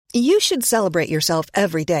You should celebrate yourself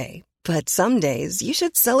every day, but some days you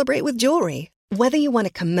should celebrate with jewelry. Whether you want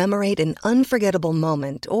to commemorate an unforgettable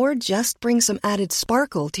moment or just bring some added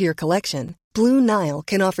sparkle to your collection, Blue Nile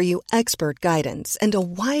can offer you expert guidance and a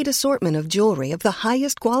wide assortment of jewelry of the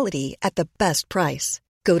highest quality at the best price.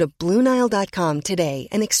 Go to BlueNile.com today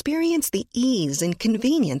and experience the ease and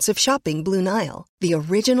convenience of shopping Blue Nile, the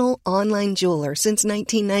original online jeweler since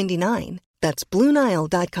 1999. That's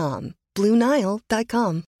BlueNile.com.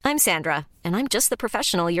 BlueNile.com. I'm Sandra, and I'm just the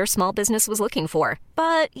professional your small business was looking for.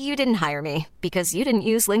 But you didn't hire me because you didn't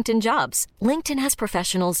use LinkedIn Jobs. LinkedIn has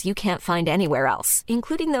professionals you can't find anywhere else,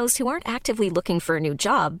 including those who aren't actively looking for a new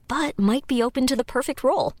job, but might be open to the perfect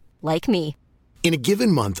role, like me. In a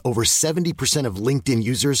given month, over 70% of LinkedIn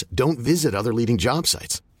users don't visit other leading job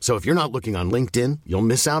sites. So if you're not looking on LinkedIn, you'll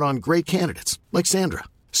miss out on great candidates like Sandra.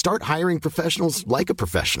 Start hiring professionals like a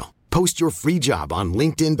professional. Post your free job on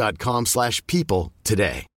linkedin.com/people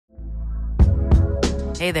today.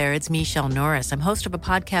 Hey there, it's Michelle Norris. I'm host of a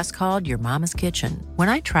podcast called Your Mama's Kitchen. When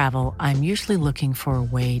I travel, I'm usually looking for a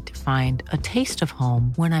way to find a taste of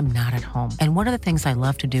home when I'm not at home. And one of the things I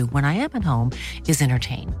love to do when I am at home is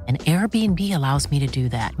entertain. And Airbnb allows me to do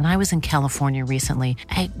that. When I was in California recently,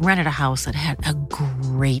 I rented a house that had a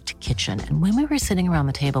great kitchen. And when we were sitting around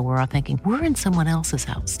the table, we're all thinking, we're in someone else's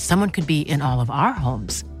house. Someone could be in all of our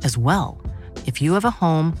homes as well. If you have a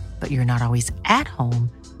home, but you're not always at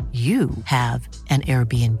home, you have an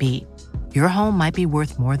Airbnb. Your home might be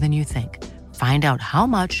worth more than you think. Find out how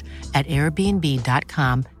much at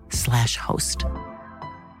airbnb.com/host.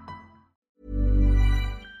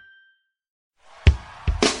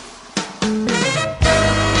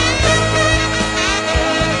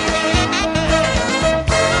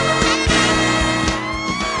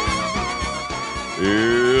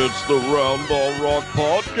 It's the Round Ball Rock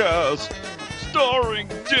Podcast, starring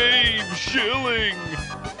Dave Schilling,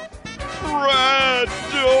 Brad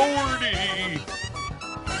Doherty,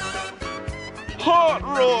 Hot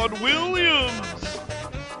Rod Williams,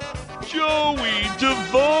 Joey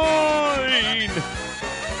Devine,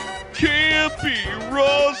 Campy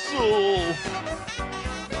Russell,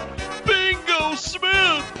 Bingo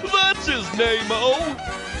Smith, that's his name-o,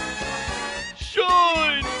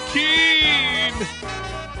 Sean Keane,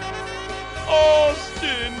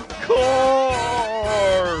 Austin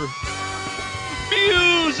Carr,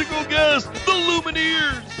 musical guest, the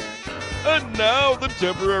Lumineers, and now the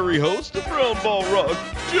temporary host of Round Ball Rock,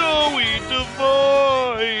 Joey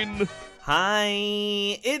Devine. Hi,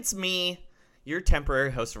 it's me, your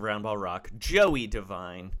temporary host of Round Ball Rock, Joey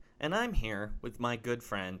Devine, and I'm here with my good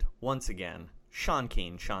friend, once again, Sean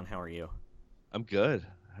Keane. Sean, how are you? I'm good.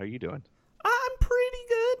 How are you doing? I'm pretty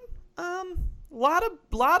good.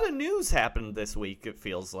 Lot of news happened this week, it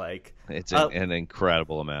feels like. It's an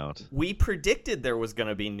incredible amount. We predicted there was going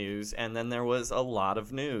to be news, and then there was a lot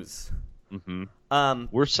of news. Mm-hmm.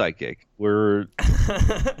 We're psychic. We're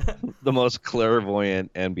the most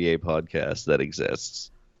clairvoyant NBA podcast that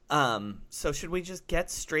exists. So should we just get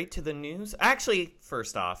straight to the news? Actually,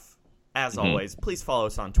 first off, as always, please follow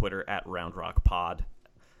us on Twitter at RoundRockPod.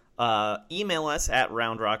 Email us at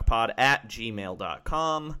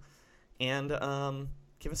roundrockpod@gmail.com. And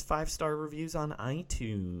give us 5-star reviews on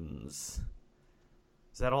iTunes.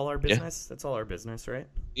 Is that all our business? Yeah. That's all our business, right?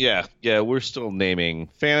 Yeah. We're still naming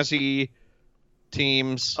fantasy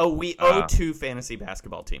teams. Oh, we owe 2 fantasy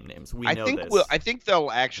basketball team names. I think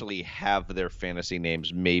they'll actually have their fantasy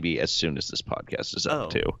names maybe as soon as this podcast is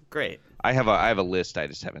up too. Great. I have a list. I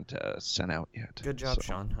just haven't sent out yet. Good job,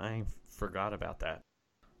 Sean. I forgot about that.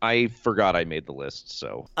 I forgot I made the list,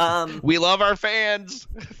 so we love our fans.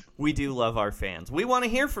 We do love our fans. We want to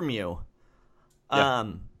hear from you. Yeah.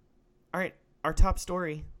 All right, our top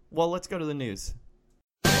story. Well, let's go to the news.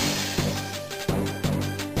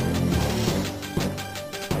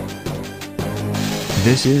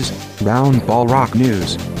 This is Round Ball Rock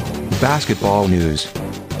News. Basketball news.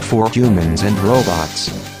 For humans and robots.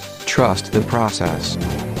 Trust the process.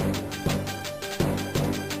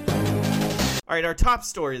 All right, our top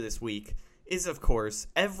story this week is, of course,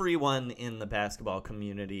 everyone in the basketball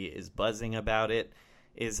community is buzzing about it,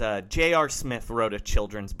 is J.R. Smith wrote a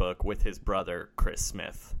children's book with his brother, Chris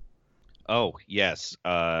Smith. Oh, yes.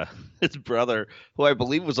 His brother, who I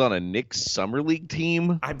believe was on a Knicks Summer League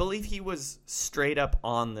team. I believe he was straight up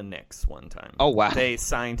on the Knicks one time. Oh, wow. They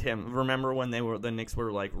signed him. Remember when the Knicks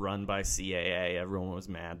were, like, run by CAA? Everyone was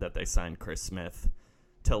mad that they signed Chris Smith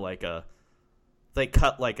to, like, they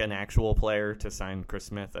cut, like, an actual player to sign Chris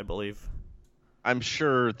Smith, I believe. I'm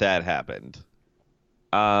sure that happened.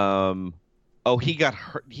 He got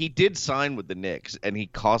hurt. He did sign with the Knicks, and he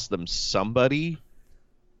cost them somebody.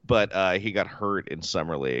 but he got hurt in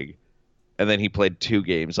Summer League. And then he played 2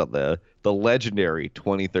 games on the legendary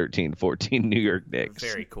 2013-14 New York Knicks.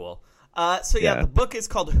 Very cool. The book is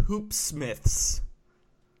called Hoopsmiths.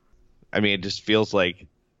 I mean, it just feels like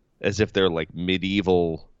as if they're like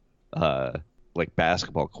medieval like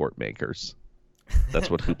basketball court makers. That's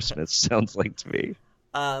what Hoopsmiths sounds like to me.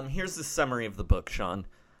 Here's the summary of the book, Sean.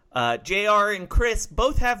 JR and Chris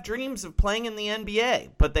both have dreams of playing in the NBA,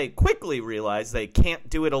 but they quickly realize they can't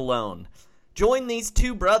do it alone. Join these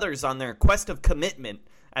 2 brothers on their quest of commitment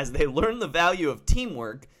as they learn the value of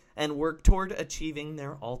teamwork and work toward achieving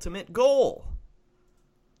their ultimate goal.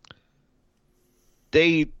 Do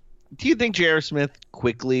you think J.R. Smith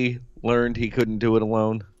quickly learned he couldn't do it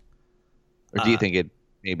alone? Or do you think it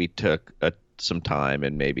maybe took some time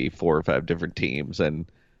and maybe 4 or 5 different teams and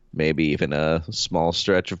maybe even a small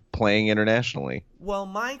stretch of playing internationally? Well,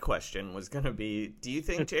 my question was going to be, do you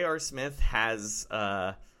think J.R. Smith has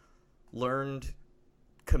learned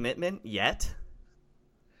commitment yet?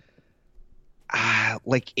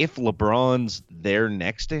 Like, if LeBron's there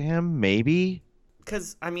next to him, maybe?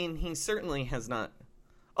 Because, I mean, he certainly has not...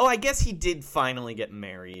 Oh, I guess he did finally get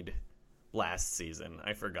married last season.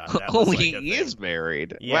 I forgot. That was he is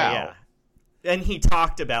married. Yeah, wow. Yeah. And he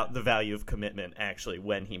talked about the value of commitment, actually,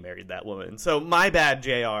 when he married that woman. So, my bad,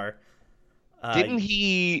 JR. Didn't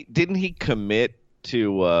he commit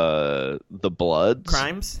to the Bloods?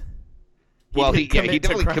 Crimes? He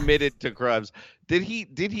definitely committed to crimes. Did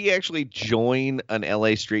he actually join an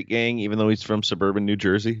LA street gang, even though he's from suburban New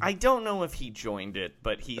Jersey? I don't know if he joined it,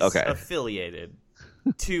 but he's affiliated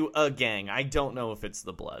to a gang. I don't know if it's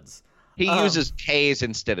the Bloods. He uses K's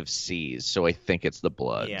instead of C's, so I think it's the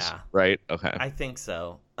Bloods. Yeah. Right? Okay. I think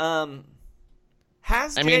so. I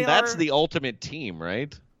mean, that's the ultimate team,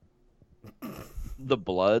 right? The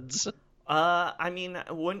Bloods? I mean,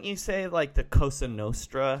 wouldn't you say, like, the Cosa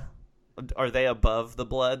Nostra? Are they above the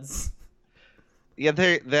Bloods? Yeah,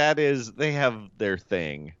 they have their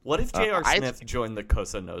thing. What if J.R. Smith joined the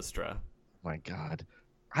Cosa Nostra? My God.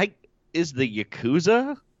 Is the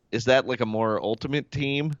Yakuza? Is that like a more ultimate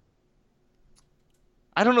team?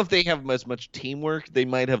 I don't know if they have as much teamwork. They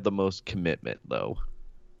might have the most commitment, though.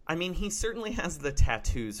 I mean, he certainly has the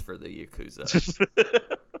tattoos for the Yakuza.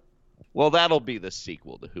 Well, that'll be the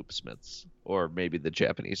sequel to Hoopsmiths, or maybe the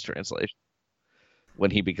Japanese translation,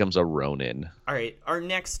 when he becomes a Ronin. All right, our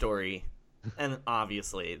next story, and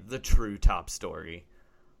obviously the true top story.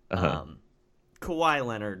 Kawhi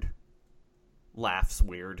Leonard laughs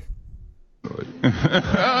weird.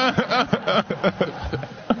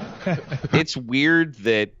 It's weird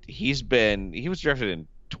that he was drafted in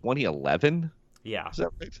 2011. Yeah. Is that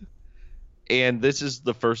right? And this is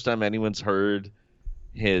the first time anyone's heard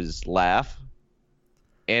his laugh.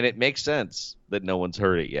 And it makes sense that no one's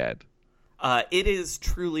heard it yet. It is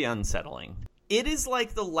truly unsettling. It is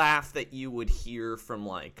like the laugh that you would hear from,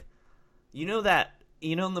 like, in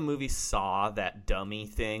the movie Saw, that dummy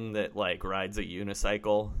thing that, like, rides a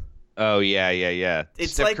unicycle? Oh, yeah.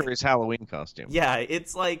 It's Steph like Curry's Halloween costume. Yeah,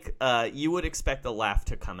 it's like you would expect a laugh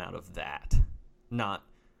to come out of that, not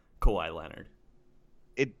Kawhi Leonard.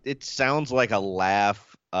 It sounds like a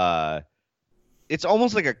laugh. It's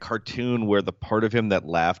almost like a cartoon where the part of him that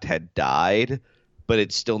laughed had died, but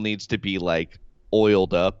it still needs to be, like,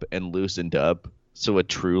 oiled up and loosened up so a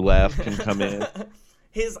true laugh can come in.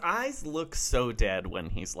 His eyes look so dead when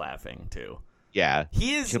he's laughing, too. Yeah.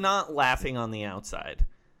 He is not laughing on the outside.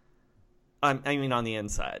 I mean, on the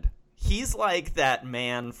inside. He's like that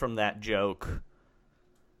man from that joke.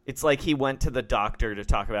 It's like he went to the doctor to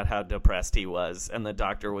talk about how depressed he was, and the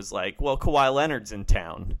doctor was like, well, Kawhi Leonard's in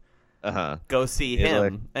town. Uh-huh. Go see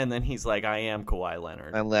him. And then he's like, I am Kawhi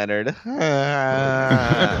Leonard. I'm Leonard.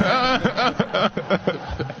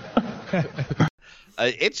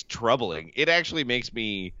 It's troubling. It actually makes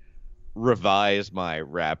me revise my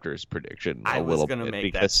Raptors prediction a little bit. I was going to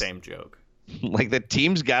make that same joke. Like, the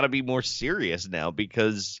team's got to be more serious now,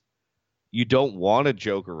 because you don't want to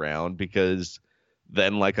joke around, because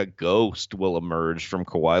then, like, a ghost will emerge from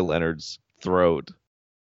Kawhi Leonard's throat.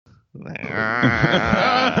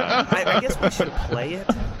 I guess we should play it,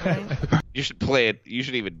 right? You should play it. You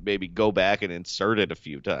should even maybe go back and insert it a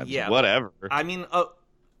few times. Yeah. Whatever. I mean,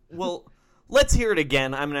 well, let's hear it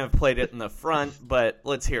again. I'm going to have played it in the front, but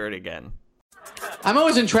let's hear it again. I'm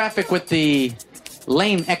always in traffic with the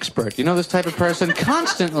lane expert. You know this type of person?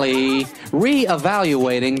 Constantly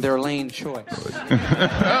re-evaluating their lane choice. Sure, is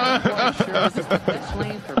this the best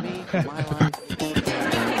lane for me, for my life?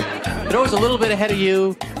 They're always a little bit ahead of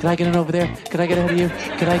you, Can I get in over there? Can I get ahead of you?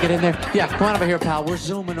 Can I get in there? Yeah, come on over here, pal. We're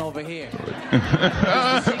zooming over here. There's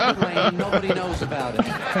a secret lane. Nobody knows about it.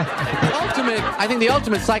 I think the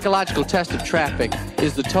ultimate psychological test of traffic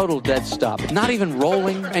is the total dead stop. Not even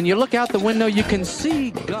rolling, and you look out the window, you can see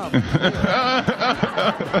gum.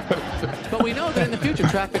 But we know that in the future,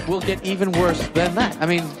 traffic will get even worse than that. I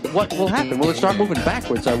mean, what will happen? Will it start moving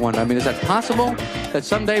backwards, I wonder? I mean, is that possible? That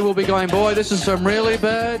someday we'll be going, boy, this is some really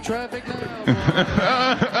bad traffic now.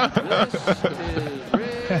 This is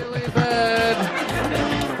really bad.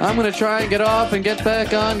 I'm going to try and get off and get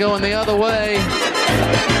back on going the other way.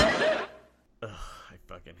 Ugh, I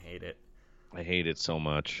fucking hate it. I hate it so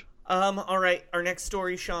much. All right, our next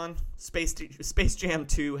story, Sean. Space Jam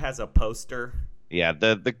 2 has a poster. Yeah,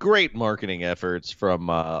 the great marketing efforts from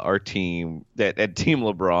our team at Team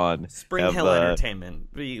LeBron. Spring Hill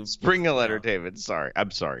Entertainment. Spring Hill Entertainment. Sorry.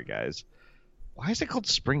 I'm sorry, guys. Why is it called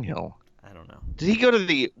Spring Hill? I don't know. Did he go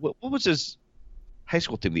to what was his high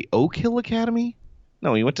school team? The Oak Hill Academy?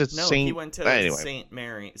 No, he went to he went to St.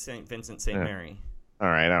 Vincent St. Mary. All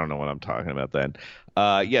right, I don't know what I'm talking about then.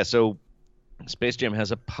 Yeah, so Space Jam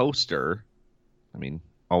has a poster. I mean,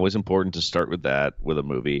 always important to start with that with a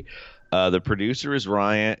movie. The producer is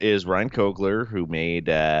Ryan Coogler, who made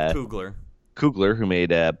Coogler, who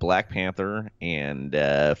made Black Panther and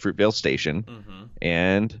Fruitvale Station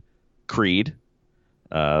and Creed,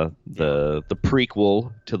 the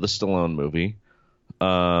prequel to the Stallone movie,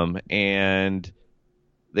 and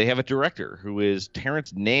they have a director who is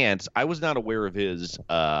Terrence Nance. I was not aware of his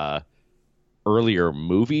earlier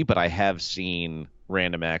movie, but I have seen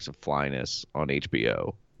Random Acts of Flyness on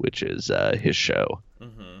HBO, which is his show.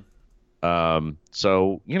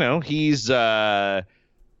 So, you know, he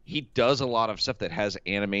does a lot of stuff that has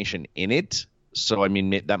animation in it. So, I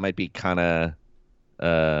mean, that might be kind of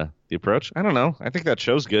the approach. I don't know. I think that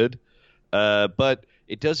show's good. But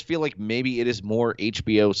it does feel like maybe it is more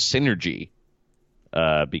HBO synergy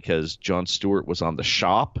because Jon Stewart was on The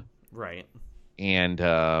Shop. Right.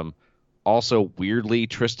 And also, weirdly,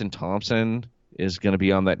 Tristan Thompson is going to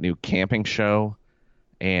be on that new camping show.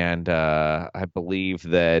 And I believe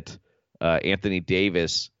that Anthony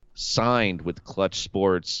Davis signed with Clutch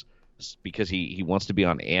Sports because he wants to be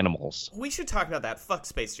on Animals. We should talk about that. Fuck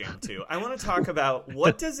Space Jam 2. I want to talk about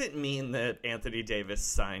what does it mean that Anthony Davis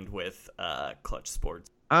signed with Clutch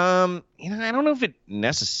Sports? You know, I don't know if it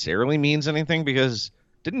necessarily means anything because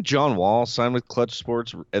didn't John Wall sign with Clutch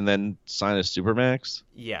Sports and then sign a Supermax?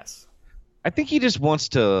 Yes. I think he just wants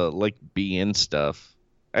to like be in stuff.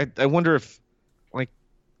 I wonder if like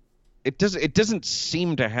it doesn't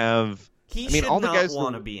seem to have. He should all not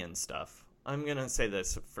want to be in stuff. I'm going to say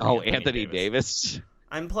this for Anthony Davis.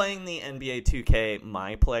 I'm playing the NBA 2K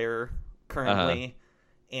My Player currently,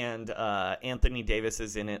 and Anthony Davis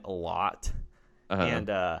is in it a lot, and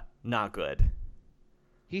not good.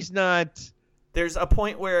 He's not. There's a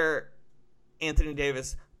point where Anthony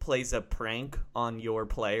Davis plays a prank on your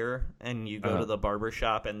player, and you go to the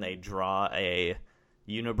barbershop, and they draw a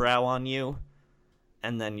unibrow on you,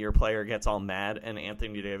 and then your player gets all mad, and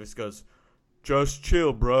Anthony Davis goes, "Just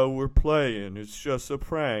chill, bro. We're playing. It's just a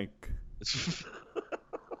prank."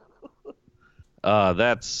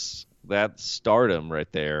 That's stardom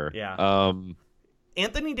right there. Yeah.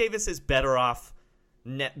 Anthony Davis is better off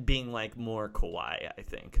being like more Kawhi, I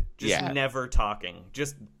think. Just never talking,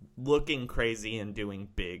 just looking crazy and doing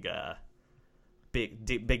big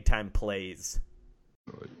time plays.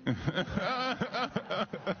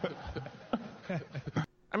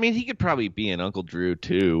 I mean, he could probably be an Uncle Drew,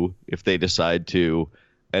 too, if they decide to,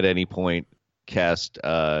 at any point, cast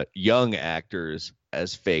young actors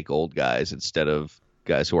as fake old guys instead of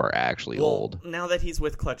guys who are actually old. Now that he's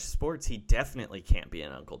with Clutch Sports, he definitely can't be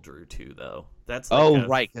an Uncle Drew, too, though. That's like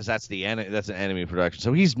right, because that's an enemy production.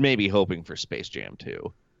 So he's maybe hoping for Space Jam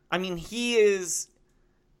 2. I mean,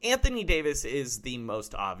 Anthony Davis is the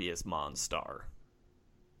most obvious Monstar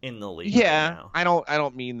in the league right now. I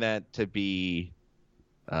don't mean that to be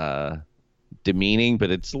demeaning,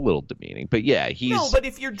 but it's a little demeaning. But yeah, but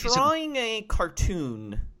if you're drawing a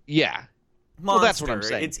cartoon, monster, well, that's what I'm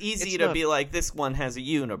saying. It's easy to be like, this one has a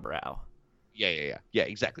unibrow. Yeah,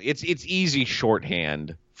 exactly. It's easy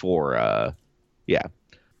shorthand for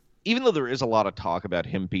even though there is a lot of talk about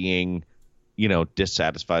him being, you know,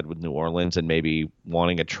 dissatisfied with New Orleans and maybe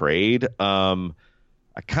wanting a trade.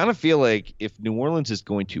 I kind of feel like if New Orleans is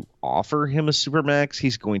going to offer him a Supermax,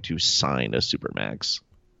 he's going to sign a Supermax.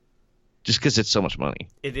 Just because it's so much money.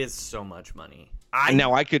 It is so much money.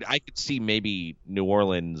 Now I could see maybe New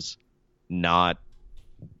Orleans not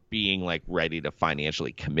being like ready to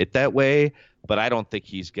financially commit that way, but I don't think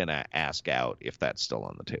he's gonna ask out if that's still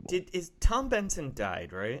on the table. Is Tom Benson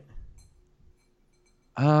died, right?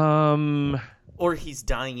 Or he's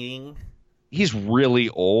dying. He's really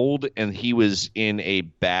old, and he was in a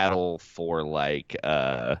battle for like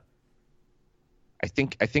I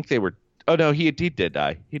think they were. Oh no, he did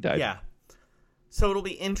die. He died. Yeah. So it'll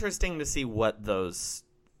be interesting to see what those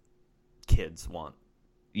kids want.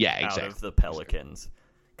 Yeah, out exactly. of the Pelicans,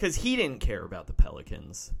 because he didn't care about the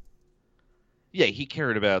Pelicans. Yeah, he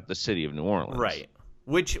cared about the city of New Orleans. Right.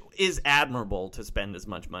 Which is admirable to spend as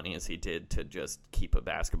much money as he did to just keep a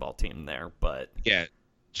basketball team there, but yeah,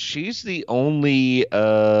 she's the only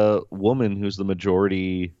woman who's the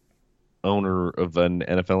majority owner of an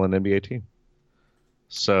NFL and NBA team.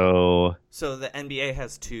 So the NBA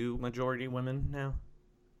has 2 majority women now?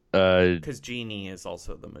 Because Jeannie is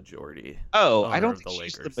also the majority. Oh, owner I don't of think the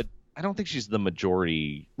she's Lakers. I don't think she's the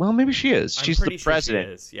majority. Well, maybe she is. I'm She's pretty the president. Sure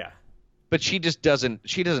she is, yeah. But she just doesn't.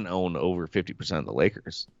 She doesn't own over 50% of the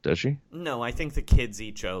Lakers, does she? No, I think the kids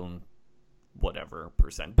each own whatever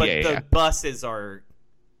percent. But the buses are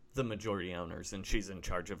the majority owners, and she's in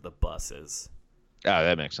charge of the buses. Oh,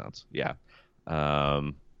 that makes sense. Yeah.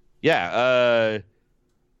 But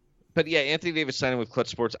yeah, Anthony Davis signing with Clutch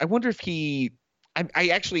Sports. I wonder if he. I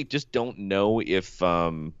actually just don't know if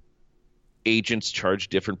agents charge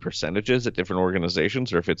different percentages at different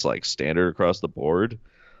organizations, or if it's like standard across the board.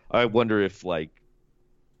 I wonder if like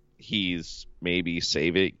he's maybe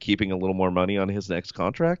keeping a little more money on his next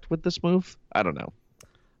contract with this move. I don't know.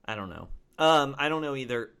 I don't know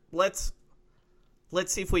either. Let's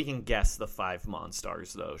see if we can guess the 5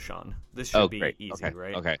 Monstars though, Sean. This should be great. easy, Okay.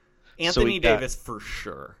 right? Okay. Anthony Davis for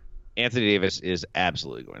sure. Anthony Davis is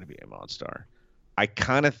absolutely going to be a Monstar. I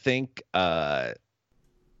kind of think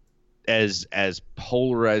as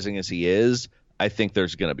polarizing as he is, I think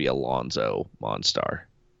there's going to be a Lonzo Monstar.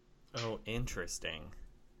 Oh, interesting.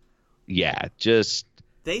 Yeah, just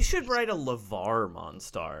they should write a LeVar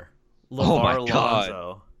Monstar. Oh my God.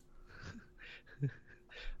 Lonzo.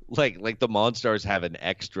 like the Monstars have an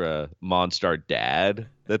extra Monstar dad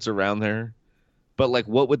that's around there. But like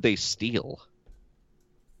what would they steal?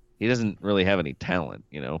 He doesn't really have any talent,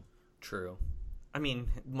 you know. True. I mean,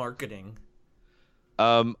 marketing.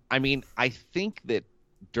 I think that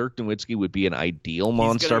Dirk Nowitzki would be an ideal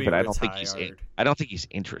Monstar, but I don't think he's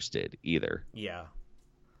interested either. Yeah.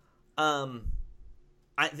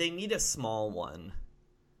 They need a small one.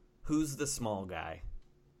 Who's the small guy?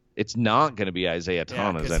 It's not going to be Isaiah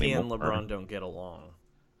Thomas anymore. He anymore. and LeBron don't get along.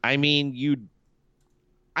 I mean,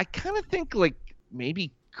 I kind of think like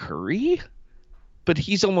maybe Curry, but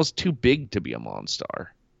he's almost too big to be a Monstar.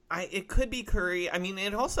 It could be Curry. I mean,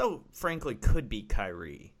 it also, frankly, could be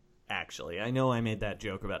Kyrie, actually. I know I made that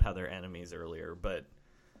joke about how they're enemies earlier, but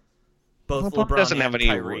both LeBron and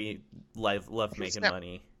Kyrie love making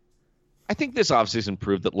money. I think this offseason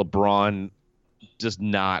proved that LeBron does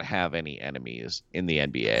not have any enemies in the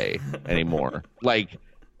NBA anymore. Like,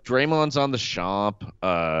 Draymond's on the shop.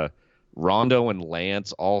 Rondo and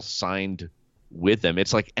Lance all signed with him.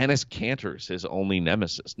 It's like Enes Kanter's his only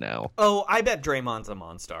nemesis now. Oh, I bet Draymond's a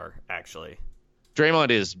Monstar, actually. Draymond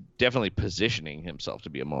is definitely positioning himself to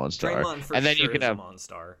be a Monstar. Draymond for and then sure you can is have a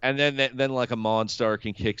Monstar. And then like a Monstar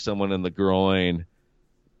can kick someone in the groin.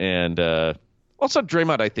 And also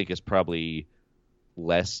Draymond, I think, is probably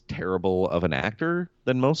less terrible of an actor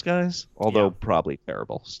than most guys, although probably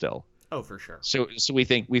terrible still. Oh, for sure. So we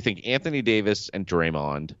think Anthony Davis and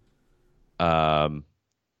Draymond.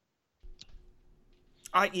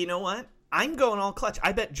 You know what? I'm going all clutch.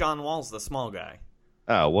 I bet John Wall's the small guy.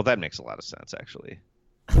 Oh, well, that makes a lot of sense, actually.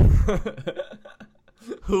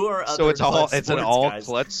 Who are other so it's all clutch it's an sports all guys?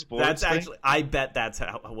 clutch sports That's thing? actually I bet that's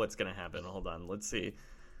what's going to happen. Hold on. Let's see.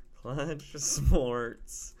 Clutch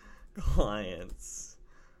sports clients.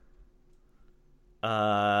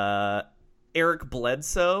 Eric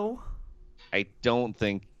Bledsoe? I don't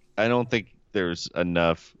think there's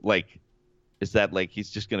enough. Like, is that like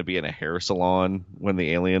he's just going to be in a hair salon when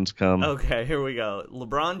the aliens come? Okay, here we go.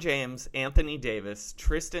 LeBron James, Anthony Davis,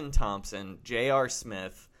 Tristan Thompson, J.R.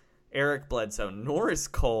 Smith, Eric Bledsoe, Norris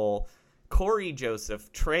Cole, Corey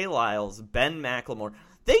Joseph, Trey Lyles, Ben McLemore.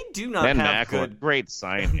 They do not have good. Great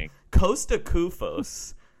signing. Costa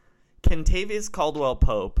Koufos, Kentavious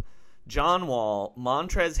Caldwell-Pope, John Wall,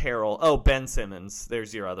 Montrezl Harrell. Oh, Ben Simmons.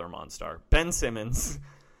 There's your other Monstar. Ben Simmons,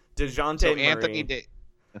 DeJounte Murray,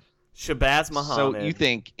 Shabazz Muhammad. So you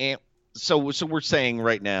think? So we're saying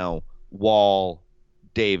right now, Wall,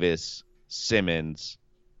 Davis, Simmons,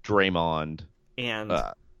 Draymond, and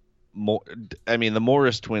the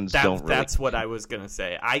Morris twins don't really. That's what I was gonna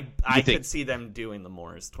say. I could see them doing the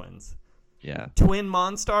Morris twins. Yeah. Twin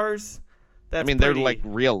Monstars. That's they're like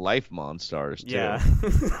real life Monstars too. Yeah.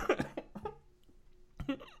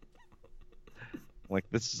 Like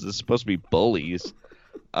this is supposed to be bullies.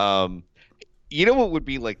 You know what would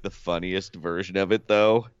be like the funniest version of it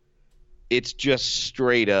though? It's just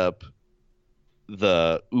straight up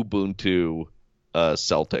the Ubuntu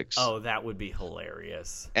Celtics. Oh, that would be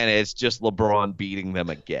hilarious. And it's just LeBron beating them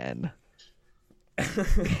again in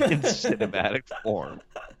cinematic form.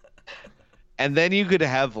 And then you could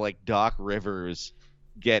have like Doc Rivers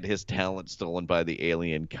get his talent stolen by the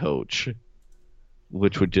alien coach,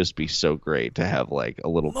 which would just be so great to have like a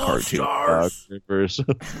little cartoon Doc Rivers.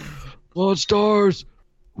 Monstars,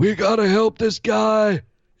 we gotta help this guy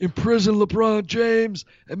imprison LeBron James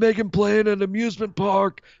and make him play in an amusement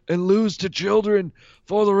park and lose to children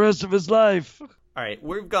for the rest of his life. All right,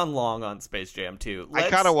 we've gone long on Space Jam 2. I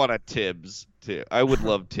kind of want a Tibbs, too. I would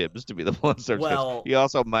love Tibbs to be the Monstars. Well, he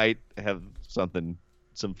also might have some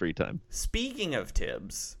free time. Speaking of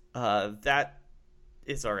Tibbs, that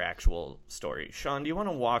is our actual story. Sean, do you want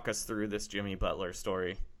to walk us through this Jimmy Butler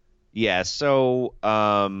story? Yeah, so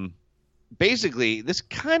basically this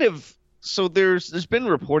kind of... So there's been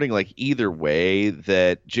reporting like either way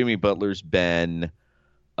that Jimmy Butler's been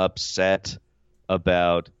upset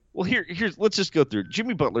about... Well, here's let's just go through.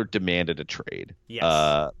 Jimmy Butler demanded a trade.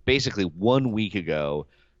 Yes. Basically, 1 week ago,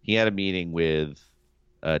 he had a meeting with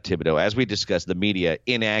Thibodeau. As we discussed, the media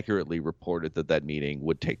inaccurately reported that meeting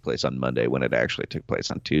would take place on Monday when it actually took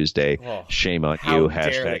place on Tuesday. Oh, shame on how you.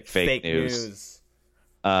 dare # fake news.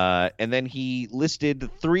 And then he listed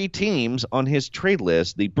 3 teams on his trade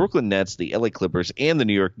list: the Brooklyn Nets, the LA Clippers, and the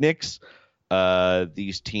New York Knicks.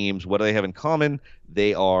 These teams, what do they have in common?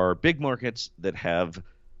 They are big markets that have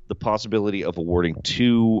the possibility of awarding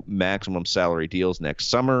 2 maximum salary deals next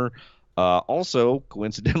summer. Also,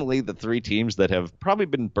 coincidentally, the 3 teams that have probably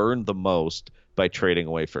been burned the most by trading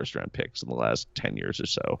away first-round picks in the last 10 years or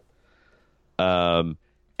so.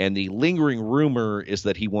 And the lingering rumor is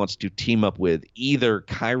that he wants to team up with either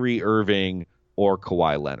Kyrie Irving or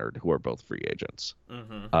Kawhi Leonard, who are both free agents.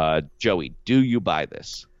 Mm-hmm. Joey, do you buy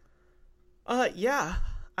this? Yeah.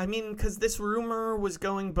 I mean, because this rumor was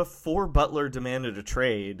going before Butler demanded a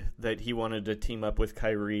trade that he wanted to team up with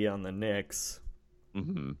Kyrie on the Knicks.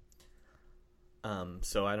 Mm-hmm.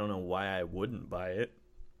 So I don't know why I wouldn't buy it.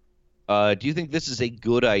 Do you think this is a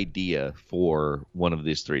good idea for one of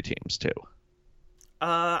these 3 teams, too?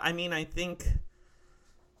 I mean, I think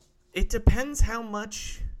it depends how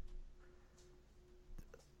much...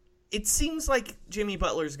 It seems like Jimmy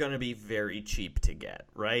Butler's going to be very cheap to get,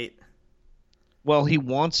 right? Well, he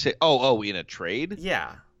wants it. Oh, in a trade?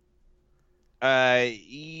 Yeah.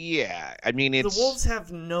 Yeah. I mean, it's... The Wolves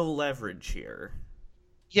have no leverage here.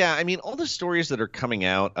 Yeah, I mean, all the stories that are coming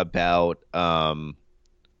out about Tom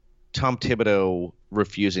Thibodeau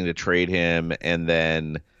refusing to trade him, and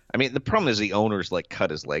then... I mean, the problem is the owners, like, cut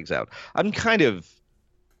his legs out. I'm kind of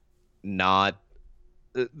not...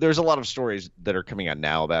 There's a lot of stories that are coming out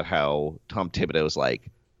now about how Tom Thibodeau is, like,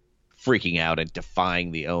 freaking out and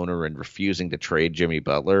defying the owner and refusing to trade Jimmy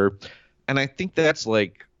Butler. And I think that's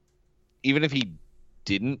like, even if he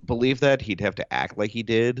didn't believe that, he'd have to act like he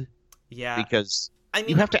did. Yeah. Because I mean,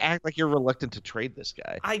 you have to act like you're reluctant to trade this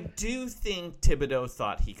guy. I do think Thibodeau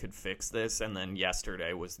thought he could fix this, and then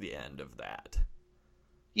yesterday was the end of that.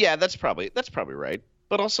 Yeah, that's probably right.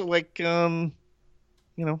 But also, like, I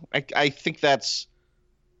think that's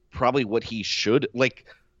probably what he should, like,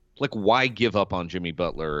 why give up on Jimmy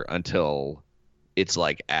Butler until it's,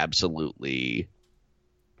 like, absolutely...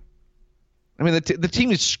 I mean, the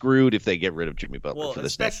team is screwed if they get rid of Jimmy Butler for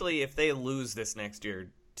this especially if they lose this next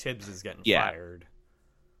year, Tibbs is getting fired.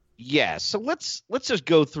 Yeah, so let's just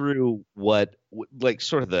go through what like,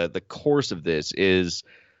 sort of the course of this is.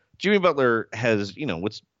 Jimmy Butler has,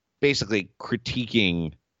 what's basically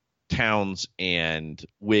critiquing Towns and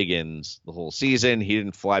Wiggins the whole season. He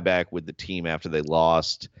didn't fly back with the team after they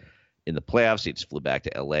lost in the playoffs. He just flew back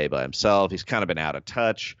to LA by himself. He's kind of been out of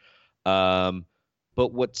touch.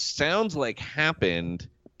 But what sounds like happened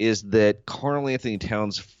is that Karl Anthony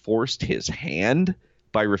Towns forced his hand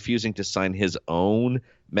by refusing to sign his own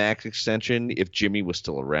max extension if Jimmy was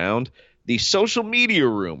still around. The social media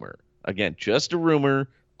rumor, again, just a rumor,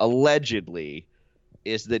 allegedly,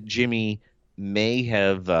 is that Jimmy may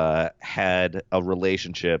have had a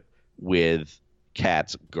relationship with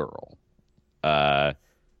Kat's girl.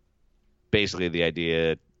 Basically, the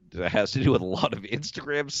idea has to do with a lot of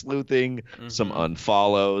Instagram sleuthing, some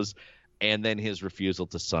unfollows, and then his refusal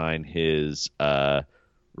to sign his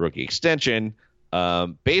rookie extension.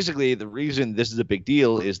 Basically, the reason this is a big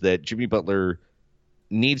deal is that Jimmy Butler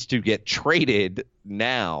needs to get traded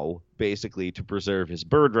now, basically, to preserve his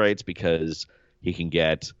bird rights, because he can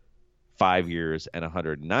get 5 years and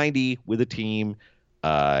 190 with a team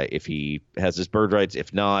if he has his bird rights.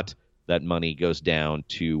 If not, that money goes down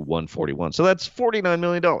to 141. So that's $49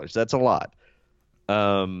 million. That's a lot.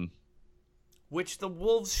 Which the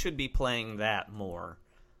Wolves should be playing that more,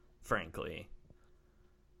 frankly.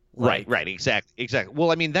 Right, exactly.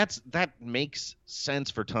 Well, I mean, that makes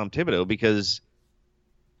sense for Tom Thibodeau because,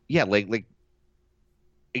 yeah,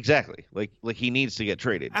 exactly. Like he needs to get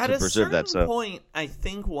traded to preserve that. At a certain point, I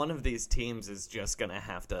think one of these teams is just gonna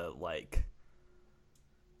have to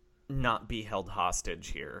not be held hostage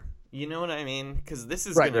here. You know what I mean? Because this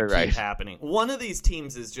is gonna keep happening. One of these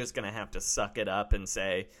teams is just gonna have to suck it up and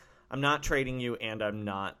say, "I'm not trading you, and I'm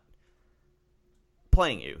not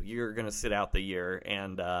playing you. You're going to sit out the year,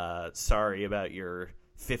 and sorry about your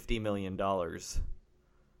 $50 million.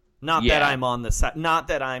 Not that I'm on the side. Not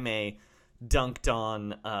that I'm a dunked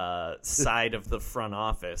on side of the front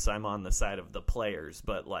office. I'm on the side of the players,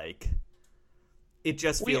 but it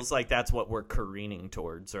just feels like that's what we're careening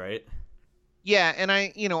towards, right? Yeah, and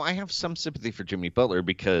I have some sympathy for Jimmy Butler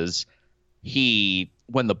because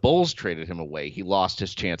when the Bulls traded him away, he lost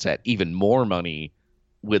his chance at even more money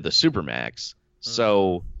with the Supermax.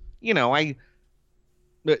 So,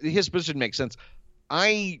 his position makes sense.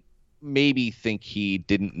 I maybe think he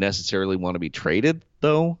didn't necessarily want to be traded,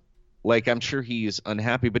 though. I'm sure he's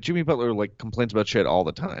unhappy, but Jimmy Butler, complains about shit all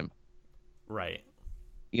the time. Right.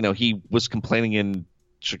 He was complaining in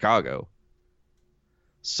Chicago.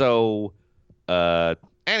 So,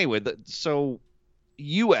 anyway, so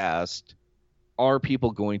you asked, are people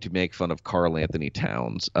going to make fun of Karl Anthony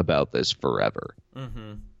Towns about this forever?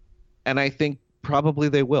 Mm-hmm. And I think probably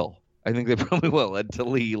they will. I think they probably will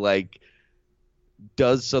until he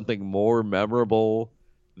does something more memorable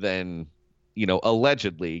than,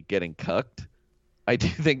 allegedly getting cucked. I do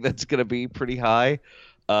think that's going to be pretty high.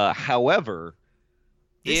 However,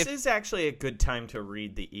 this is actually a good time to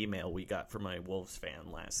read the email we got from a Wolves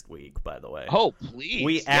fan last week, by the way. Oh, please.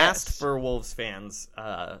 We asked for Wolves fans'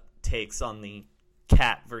 takes on the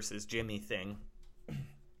Cat versus Jimmy thing.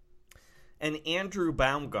 And Andrew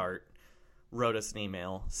Baumgart wrote us an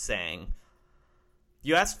email saying,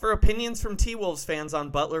 "You asked for opinions from T-Wolves fans on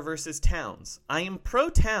Butler versus Towns. I am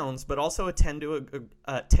pro-Towns, but also tend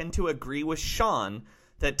to agree with Sean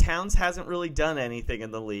that Towns hasn't really done anything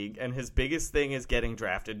in the league, and his biggest thing is getting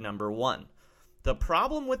drafted number 1. The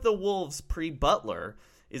problem with the Wolves pre-Butler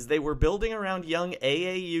is they were building around young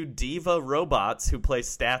AAU diva robots who play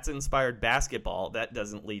stats-inspired basketball that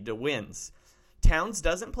doesn't lead to wins. Towns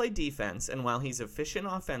doesn't play defense, and while he's efficient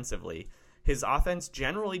offensively, his offense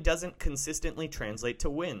generally doesn't consistently translate to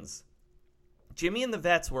wins. Jimmy and the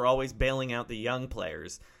vets were always bailing out the young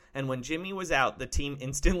players, and when Jimmy was out, the team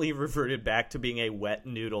instantly reverted back to being a wet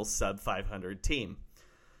noodle sub-500 team.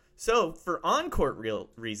 So, for on-court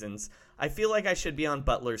reasons, I feel like I should be on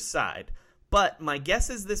Butler's side. But my guess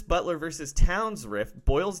is this Butler versus Towns rift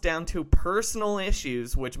boils down to personal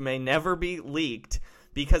issues which may never be leaked,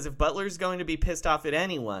 because if Butler's going to be pissed off at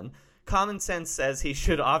anyone, common sense says he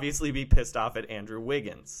should obviously be pissed off at Andrew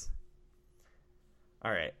Wiggins."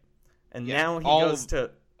 All right. And now he goes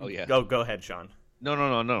to... Oh, yeah. Go ahead, Sean.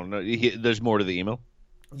 No. There's more to the email?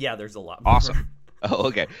 Yeah, there's a lot more. Awesome. Oh,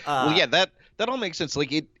 okay. Well, yeah, that all makes sense.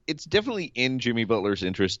 It's definitely in Jimmy Butler's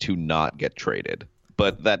interest to not get traded.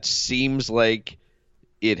 But that seems like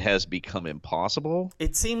it has become impossible.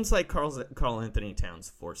 It seems like Karl Anthony Towns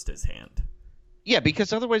forced his hand. Yeah,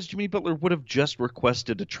 because otherwise Jimmy Butler would have just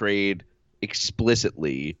requested a trade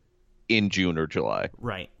explicitly in June or July.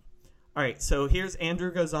 Right. All right, so here's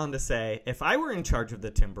Andrew goes on to say, "If I were in charge of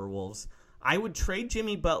the Timberwolves, I would trade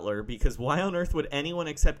Jimmy Butler because why on earth would anyone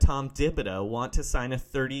except Tom Thibodeau want to sign a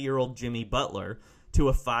 30-year-old Jimmy Butler to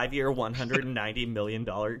a 5-year, $190 million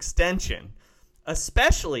extension?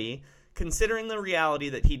 Especially considering the reality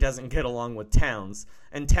that he doesn't get along with Towns,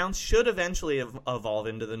 and Towns should eventually evolve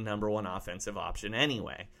into the number 1 offensive option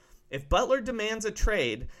anyway. If Butler demands a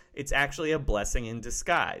trade, it's actually a blessing in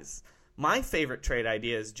disguise. My favorite trade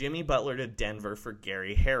idea is Jimmy Butler to Denver for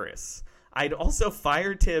Gary Harris. I'd also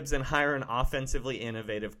fire Tibbs and hire an offensively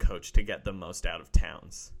innovative coach to get the most out of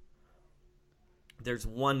Towns." There's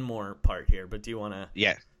one more part here, but do you want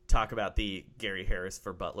to talk about the Gary Harris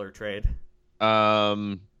for Butler trade?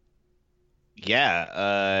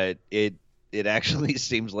 It actually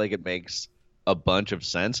seems like it makes a bunch of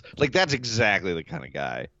sense. That's exactly the kind of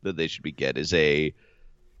guy that they should get, is a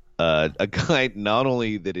guy not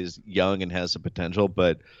only that is young and has some potential,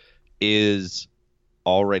 but is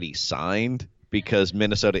already signed, because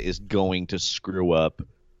Minnesota is going to screw up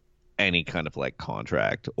any kind of like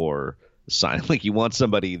contract or sign. Like you want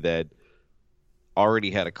somebody that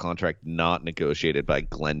already had a contract not negotiated by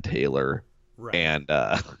Glenn Taylor, right. And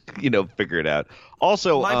figure it out.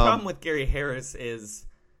 Also, my problem with Gary Harris is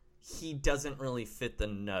he doesn't really fit the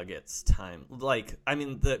Nuggets time.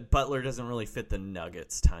 The Butler doesn't really fit the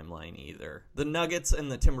Nuggets timeline either. The Nuggets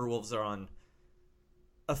and the Timberwolves are on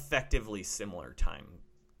effectively similar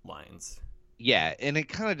timelines. Yeah, and it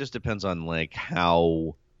kind of just depends on like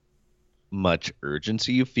how much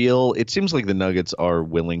urgency you feel. It seems like the Nuggets are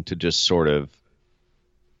willing to just sort of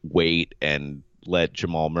wait and let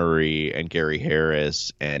Jamal Murray and Gary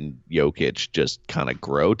Harris and Jokic just kind of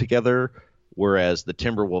grow together, whereas the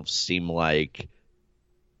Timberwolves seem like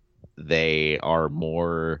they are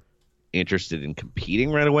more interested in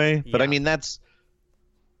competing right away. Yeah. But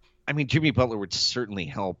Jimmy Butler would certainly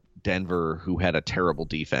help Denver, who had a terrible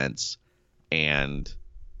defense, and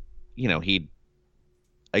he'd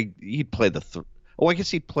play I guess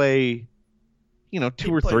he'd play 2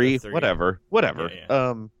 or 3, whatever.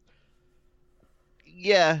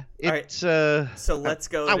 Yeah. It's so let's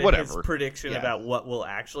go to whatever. his prediction about what will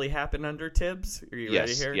actually happen under Tibbs. Are you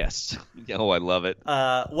ready here? Yes. Oh, I love it.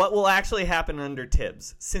 What will actually happen under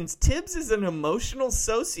Tibbs? Since Tibbs is an emotional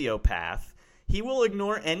sociopath, he will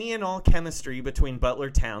ignore any and all chemistry between Butler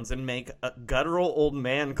Towns and make guttural old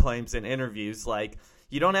man claims in interviews like,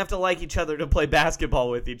 you don't have to like each other to play basketball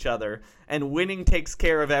with each other, and winning takes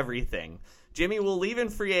care of everything. Jimmy will leave in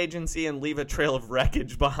free agency and leave a trail of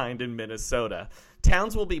wreckage behind in Minnesota.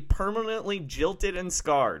 Towns will be permanently jilted and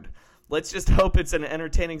scarred. Let's just hope it's an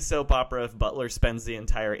entertaining soap opera if Butler spends the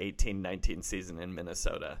entire 18-19 season in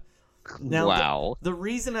Minnesota. Now, wow. The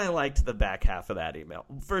reason I liked the back half of that email,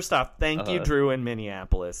 first off, thank you, Drew, in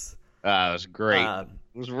Minneapolis. That was great.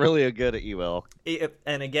 It was really a good email.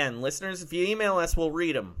 And again, listeners, if you email us, we'll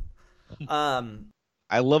read them.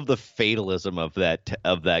 I love the fatalism of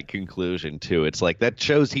that conclusion too. It's like that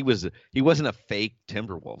shows he wasn't a fake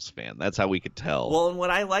Timberwolves fan. That's how we could tell. Well, and what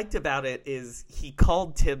I liked about it is he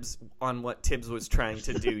called Tibbs on what Tibbs was trying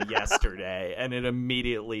to do yesterday, and it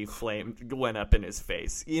immediately went up in his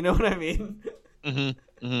face. You know what I mean?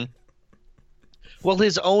 Mm-hmm. Mm-hmm. Well,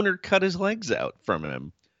 his owner cut his legs out from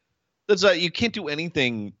him. That's you can't do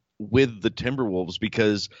anything with the Timberwolves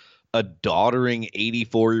because a doddering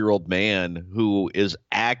 84-year-old man who is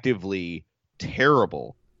actively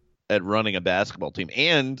terrible at running a basketball team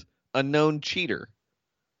and a known cheater.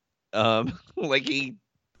 Like he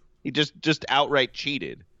just outright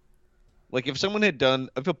cheated. Like if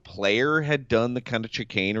a player had done the kind of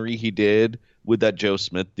chicanery he did with that Joe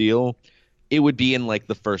Smith deal, it would be in like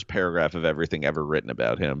the first paragraph of everything ever written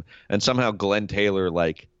about him. And somehow Glenn Taylor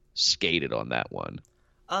like skated on that one.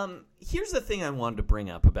 Here's the thing I wanted to bring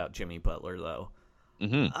up about Jimmy Butler, though.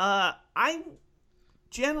 Mm-hmm. I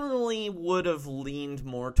generally would have leaned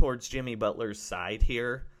more towards Jimmy Butler's side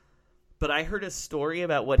here, but I heard a story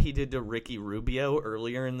about what he did to Ricky Rubio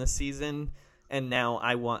earlier in the season, and now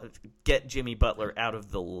I want to get Jimmy Butler out of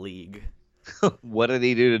the league. What did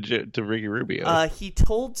he do to Ricky Rubio? He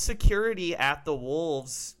told security at the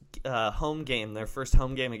Wolves home game, their first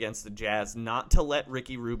home game against the Jazz, not to let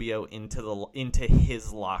Ricky Rubio into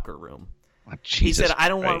his locker room. Oh, he said, "I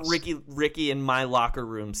don't Christ. want Ricky in my locker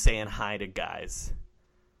room saying hi to guys."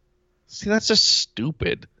 See, that's just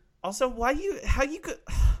stupid. Also,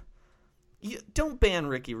 you don't ban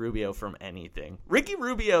Ricky Rubio from anything. Ricky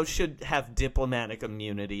Rubio should have diplomatic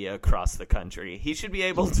immunity across the country. He should be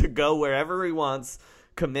able to go wherever he wants,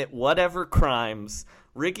 commit whatever crimes.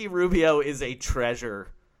 Ricky Rubio is a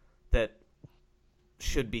treasure that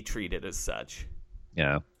should be treated as such.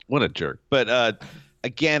 Yeah, what a jerk. But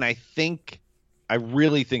again, I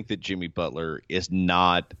really think that Jimmy Butler is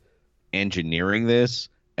not engineering this,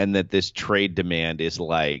 and that this trade demand is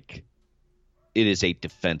like it is a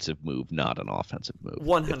defensive move, not an offensive move.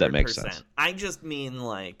 100%. If that makes sense. I just mean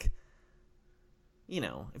like,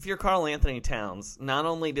 if you're Karl Anthony Towns, not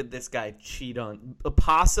only did this guy cheat on,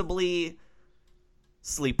 possibly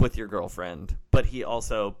sleep with your girlfriend, but he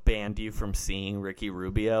also banned you from seeing Ricky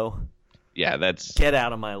Rubio. Yeah, that's get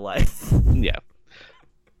out of my life. Yeah.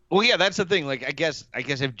 Well, yeah, that's the thing. Like, I guess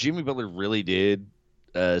if Jimmy Butler really did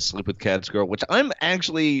sleep with Cat's girl, which I'm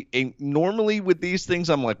actually normally with these things,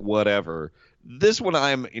 I'm like whatever. This one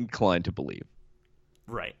I'm inclined to believe.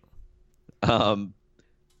 Right.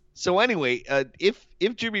 So anyway,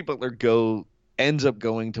 if Jimmy Butler ends up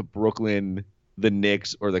going to Brooklyn, the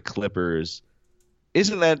Knicks, or the Clippers,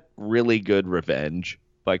 isn't that really good revenge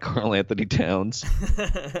by Karl Anthony Towns?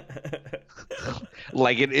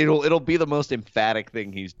 Like it'll be the most emphatic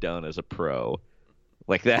thing he's done as a pro.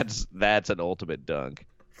 Like that's an ultimate dunk.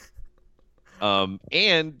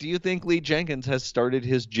 And do you think Lee Jenkins has started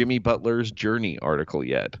his Jimmy Butler's Journey article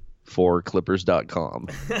yet for Clippers.com?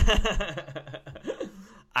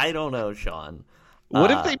 I don't know, Sean.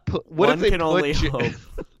 What if they put? Only hope.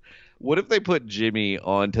 What if they put Jimmy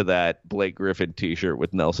onto that Blake Griffin T-shirt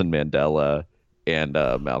with Nelson Mandela and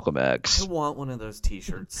Malcolm X? I want one of those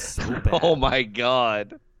T-shirts so bad. Oh my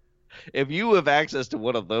God! If you have access to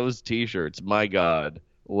one of those T-shirts, my God,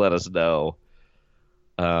 let us know.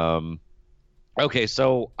 Okay,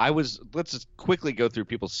 so let's just quickly go through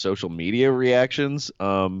people's social media reactions.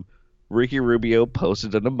 Ricky Rubio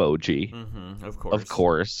posted an emoji. Mm-hmm, of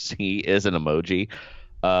course, he is an emoji.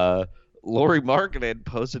 Lauri Markkanen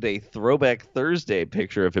posted a Throwback Thursday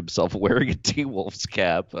picture of himself wearing a T-Wolves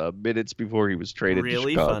cap minutes before he was traded to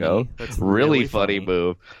Chicago. Funny. That's really funny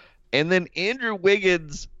move. And then Andrew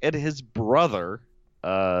Wiggins and his brother,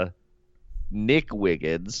 Nick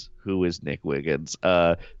Wiggins, who is Nick Wiggins,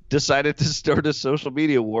 decided to start a social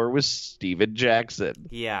media war with Steven Jackson.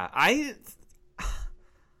 Yeah,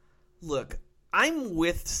 Look, I'm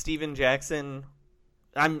with Steven Jackson.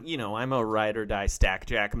 I'm a ride or die Stack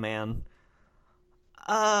Jack man.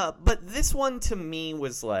 But this one to me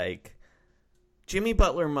was like, Jimmy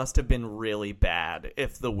Butler must have been really bad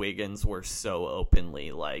if the Wiggins were so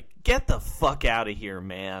openly like, get the fuck out of here,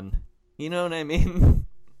 man. You know what I mean?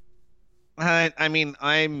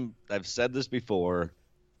 I've said this before.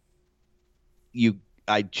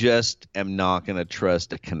 I just am not going to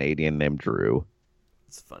trust a Canadian named Drew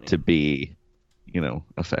to be,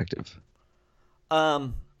 effective.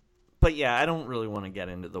 But yeah, I don't really want to get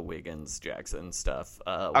into the Wiggins Jackson stuff.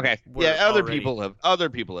 Okay. Yeah, other people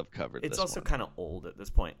have covered it's this. It's also kind of old at this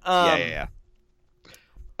point. Yeah.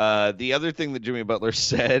 The other thing that Jimmy Butler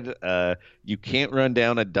said, you can't run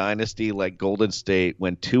down a dynasty like Golden State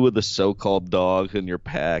when two of the so-called dogs in your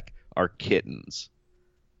pack are kittens.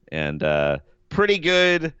 And pretty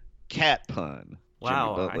good cat pun.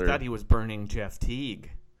 Wow, I thought he was burning Jeff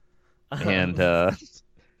Teague. And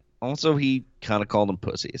also he kind of called them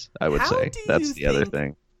pussies, I would say. That's the other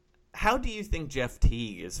thing. How do you think Jeff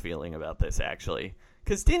Teague is feeling about this, actually?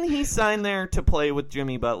 Because didn't he sign there to play with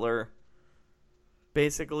Jimmy Butler?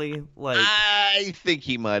 Basically, like, I think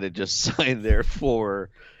he might have just signed there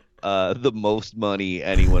for the most money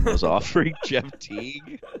anyone was offering Jeff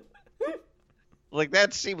Teague. Like,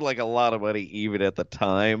 that seemed like a lot of money even at the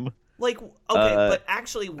time. Like, okay, but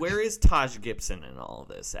actually, where is Taj Gibson in all of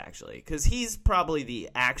this, actually? Because he's probably the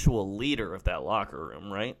actual leader of that locker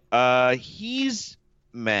room, right? He's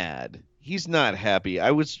mad. He's not happy.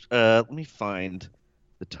 Let me find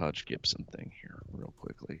the Taj Gibson thing here real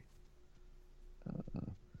quickly.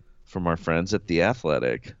 From our friends at The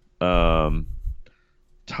Athletic. Taj,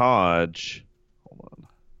 hold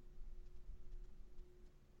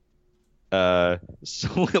on.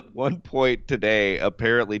 So at one point today,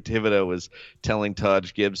 apparently Thibodeau was telling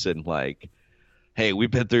Taj Gibson, like, hey,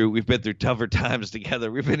 we've been through tougher times together.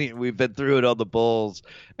 We've been through it on the Bulls.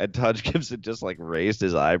 And Taj Gibson just like raised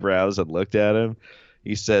his eyebrows and looked at him.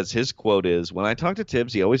 He says his quote is, when I talk to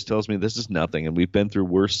Tibbs, he always tells me this is nothing, and we've been through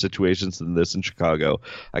worse situations than this in Chicago.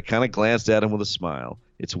 I kind of glanced at him with a smile.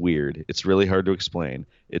 It's weird. It's really hard to explain.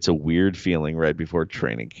 It's a weird feeling right before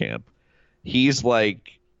training camp. He's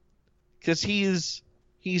like, because he's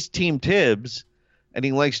Team Tibbs, and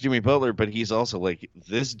he likes Jimmy Butler, but he's also like,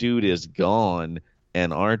 this dude is gone,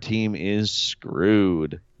 and our team is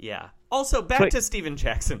screwed. Yeah. Also, back to Steven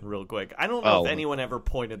Jackson real quick. I don't know if anyone ever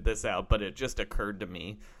pointed this out, but it just occurred to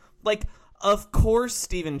me. Like, of course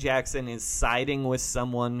Steven Jackson is siding with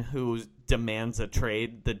someone who demands a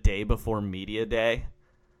trade the day before media day.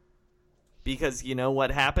 Because you know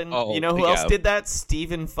what happened? You know who else did that?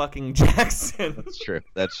 Steven fucking Jackson.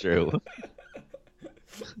 That's true.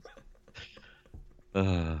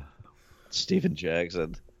 Steven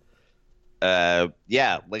Jackson.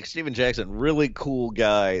 Like Steven Jackson, really cool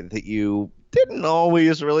guy that you didn't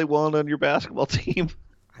always really want on your basketball team.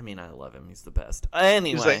 I mean, I love him. He's the best.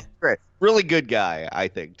 Anyway. He's like, great. Really good guy, I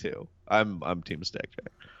think, too. I'm Team Stack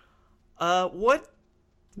Jack. What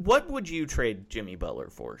would you trade Jimmy Butler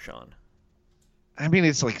for, Sean? I mean,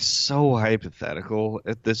 it's like so hypothetical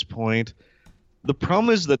at this point. The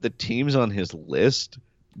problem is that the teams on his list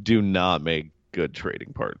do not make good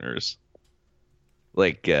trading partners.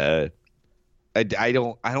 Like, I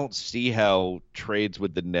don't see how trades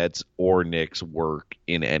with the Nets or Knicks work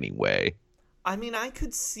in any way. I mean, I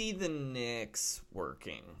could see the Knicks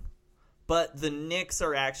working, but the Knicks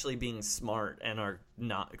are actually being smart and are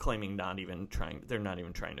not even trying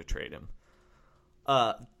to trade him.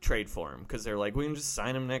 Trade for him because they're like, we can just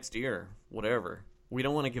sign him next year, whatever. We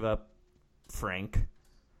don't want to give up Frank.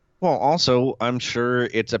 Well, also, I'm sure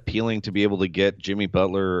it's appealing to be able to get Jimmy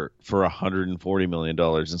Butler for $140 million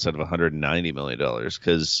instead of $190 million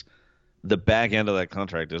because the back end of that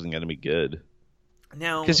contract isn't going to be good.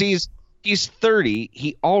 Now, because he's 30,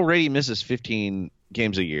 he already misses 15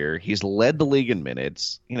 games a year. He's led the league in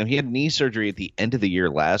minutes. He had knee surgery at the end of the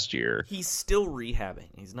year last year. He's still rehabbing.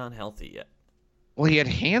 He's not healthy yet. Well, he had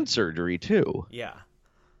hand surgery too. Yeah.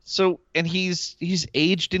 So, and he's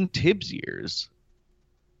aged in Tibbs years.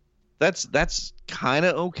 That's kind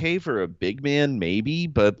of okay for a big man, maybe,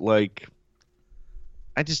 but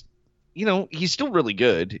I just, he's still really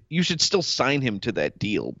good. You should still sign him to that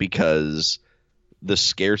deal because the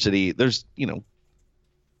scarcity. There's,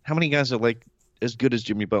 how many guys are as good as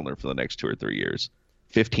Jimmy Butler for the next 2 or 3 years?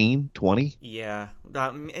 15, 20? Yeah,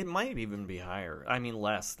 it might even be higher. I mean,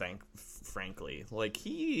 less, frankly.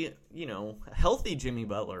 Healthy Jimmy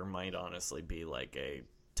Butler might honestly be a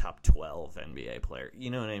top 12 NBA player. You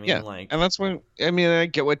know what I mean? Yeah, and that's when, I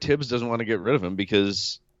get why Tibbs doesn't want to get rid of him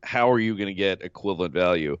because how are you going to get equivalent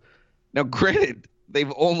value? Now, granted,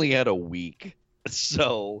 they've only had a week,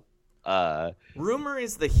 so... rumor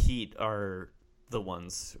is the Heat are the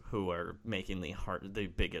ones who are making the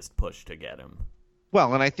biggest push to get him.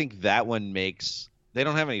 Well, and I think that one makes... They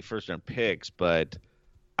don't have any first-round picks, but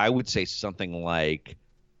I would say something like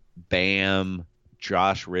Bam,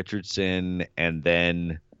 Josh Richardson, and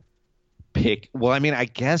then pick... Well, I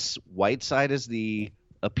guess Whiteside is the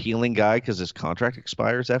appealing guy because his contract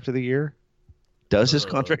expires after the year. Does his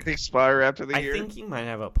contract expire after the year? I think he might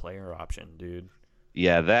have a player option, dude.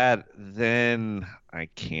 Yeah, then I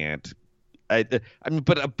can't. But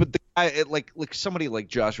the guy like somebody like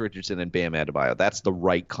Josh Richardson and Bam Adebayo, that's the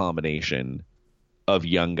right combination of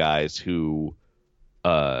young guys who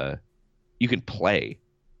you can play,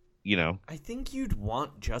 I think you'd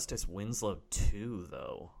want Justice Winslow too,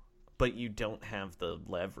 though, but you don't have the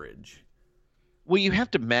leverage. Well, you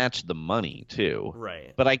have to match the money too,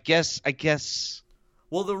 right? But I guess.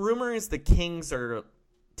 Well, the rumor is the Kings are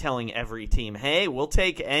telling every team, "Hey, we'll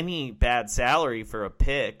take any bad salary for a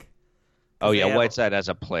pick." Oh yeah, Whiteside has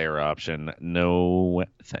a player option. No,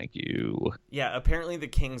 thank you. Yeah, apparently the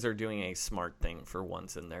Kings are doing a smart thing for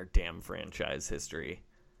once in their damn franchise history.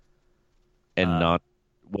 And not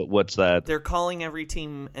what's that? They're calling every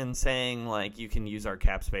team and saying you can use our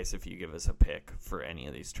cap space if you give us a pick for any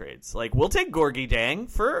of these trades. We'll take Gorgie Dang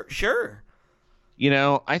for sure.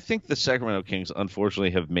 I think the Sacramento Kings unfortunately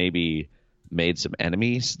have maybe made some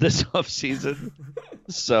enemies this offseason.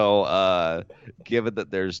 So, given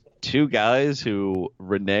that there's 2 guys who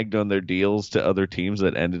reneged on their deals to other teams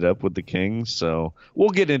that ended up with the Kings, so we'll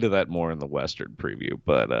get into that more in the Western preview.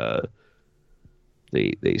 But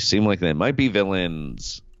they seem like they might be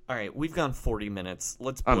villains. All right, we've gone 40 minutes.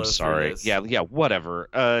 Let's blow I'm sorry. through this. Yeah, whatever.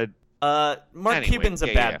 Mark Cuban's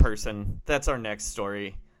a bad person. That's our next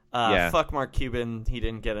story. Fuck Mark Cuban. He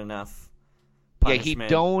didn't get enough punishment. Yeah, he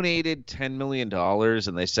donated $10 million,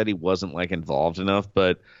 and they said he wasn't involved enough.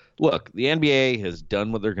 But look, the NBA has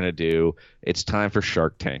done what they're going to do. It's time for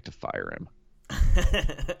Shark Tank to fire him.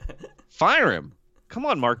 Fire him. Come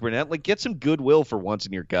on, Mark Burnett. Get some goodwill for once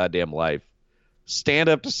in your goddamn life. Stand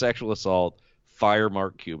up to sexual assault. Fire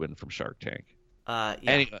Mark Cuban from Shark Tank. Yeah.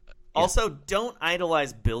 Anyway, also, don't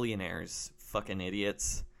idolize billionaires, fucking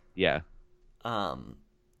idiots. Yeah.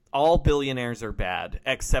 All billionaires are bad,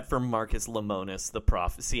 except for Marcus Lemonis, the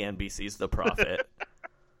prophet. CNBC's The Prophet.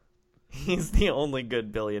 He's the only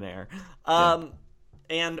good billionaire.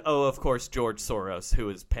 And, of course, George Soros, who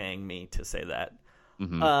is paying me to say that.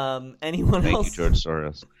 Mm-hmm. Anyone else? Thank you, George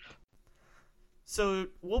Soros. So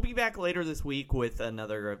we'll be back later this week with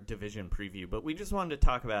another division preview, but we just wanted to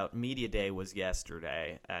talk about Media Day was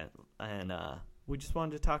yesterday, and we just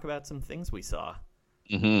wanted to talk about some things we saw.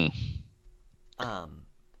 Mm-hmm.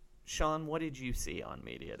 Sean, what did you see on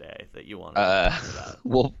Media Day that you wanted to talk about?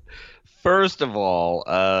 Well, first of all,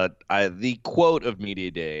 the quote of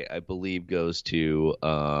Media Day, I believe, goes to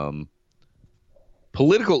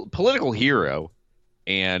political hero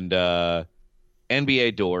and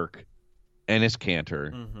NBA dork Enes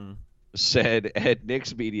Kanter said at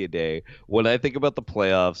Knicks Media Day, "When I think about the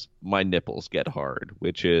playoffs, my nipples get hard,"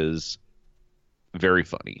 which is very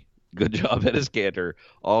funny. Good job, Enes Kanter.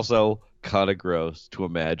 Also, kind of gross to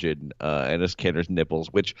imagine Enes Kanter's nipples,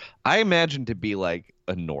 which I imagine to be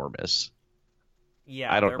enormous.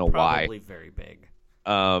 Yeah, I don't know why. Probably very big.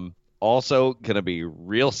 Also, gonna be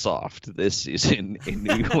real soft this season in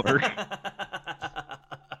New York.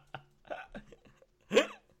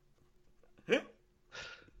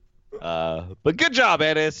 But good job,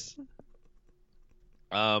 Enes.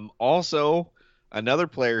 Also, another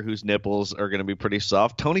player whose nipples are going to be pretty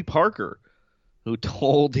soft, Tony Parker. who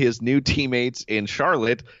told his new teammates in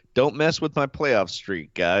Charlotte, "Don't mess with my playoff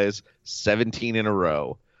streak, guys. 17 in a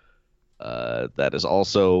row." That is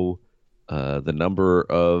also the number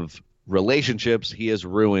of relationships he has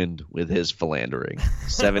ruined with his philandering.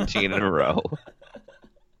 17 in a row.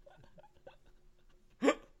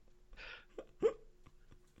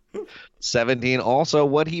 "17, also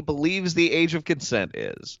what he believes the age of consent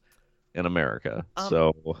is in America."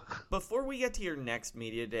 So before we get to your next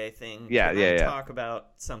Media Day thing, can I talk about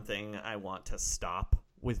something I want to stop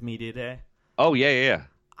with Media Day? Oh, yeah.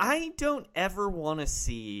 I don't ever want to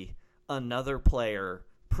see another player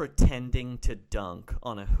pretending to dunk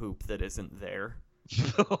on a hoop that isn't there.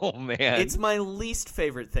 Oh, man. It's my least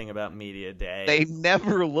favorite thing about Media Day. They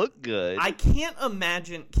never look good. I can't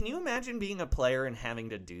imagine. Can you imagine being a player and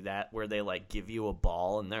having to do that where they, like, give you a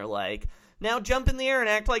ball and they're like, "Now jump in the air and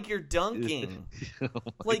act like you're dunking."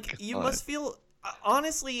 Like, you must feel...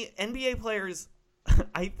 Honestly, NBA players,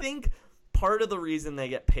 I think part of the reason they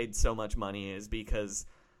get paid so much money is because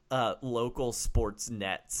local sports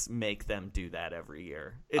nets make them do that every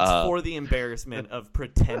year. It's for the embarrassment of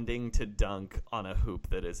pretending to dunk on a hoop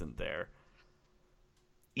that isn't there.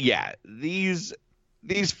 Yeah, these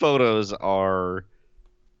photos are...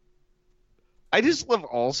 I just love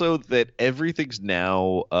also that everything's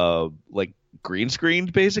now like green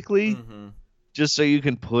screened, basically, just so you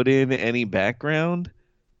can put in any background.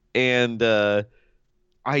 And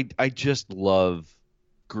I just love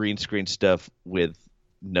green screen stuff with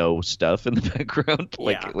no stuff in the background,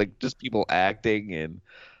 like just people acting. And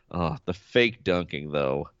the fake dunking,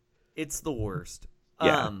 though, it's the worst.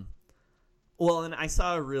 Yeah. Well, and I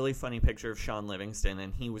saw a really funny picture of Sean Livingston,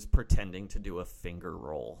 and he was pretending to do a finger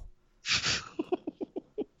roll.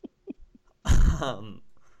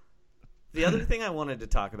 The other thing I wanted to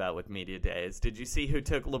talk about with Media Day is, did you see who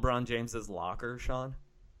took LeBron James's locker, Sean?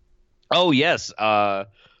 Oh, yes.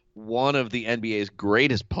 One of the NBA's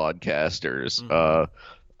greatest podcasters,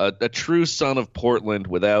 a true son of Portland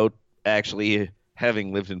without actually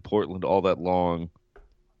having lived in Portland all that long,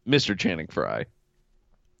 Mr. Channing Frye.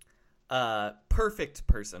 Perfect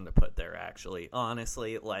person to put there, actually.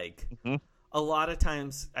 Honestly, like, a lot of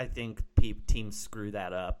times I think teams screw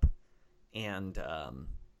that up, and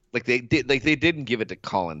they didn't give it to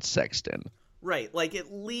Colin Sexton. Right, like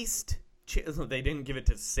at least they didn't give it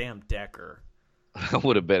to Sam Decker. That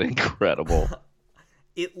would have been incredible.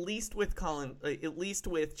 At least with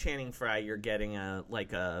Channing Frye, you're getting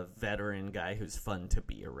a veteran guy who's fun to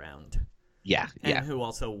be around. Yeah, and who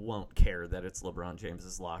also won't care that it's LeBron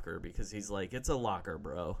James's locker because he's like, it's a locker,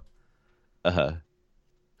 bro.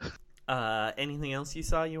 Anything else you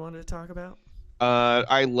saw you wanted to talk about?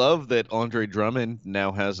 I love that Andre Drummond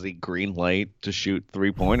now has the green light to shoot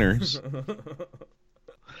 3-pointers.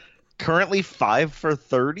 Currently 5 for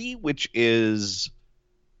 30, which is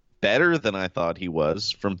better than I thought he was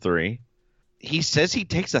from 3. He says he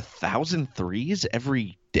takes 1,000 threes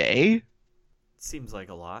every day. Seems like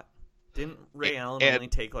a lot. Didn't Ray Allen only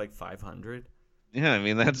take like 500? Yeah, I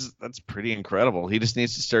mean, that's pretty incredible. He just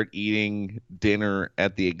needs to start eating dinner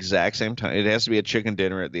at the exact same time. It has to be a chicken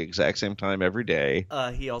dinner at the exact same time every day.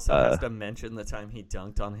 He also has to mention the time he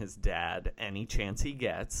dunked on his dad any chance he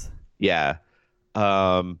gets. Yeah.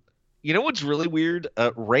 You know what's really weird?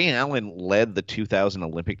 Ray Allen led the 2000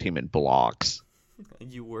 Olympic team in blocks.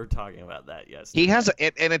 You were talking about that yesterday. He has,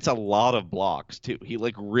 and it's a lot of blocks, too. He,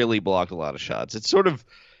 really blocked a lot of shots. It's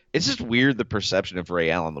just weird, the perception of Ray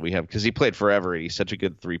Allen that we have, because he played forever and he's such a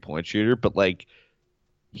good 3-point shooter, but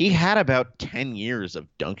he had about 10 years of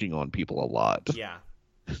dunking on people a lot. Yeah.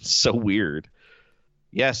 It's so weird.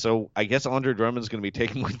 Yeah, so I guess Andre Drummond's going to be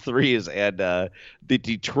taking with threes, and the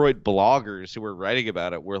Detroit bloggers who were writing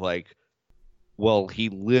about it were like, well, he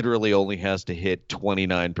literally only has to hit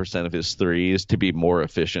 29% of his threes to be more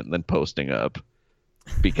efficient than posting up,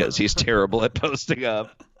 because he's terrible at posting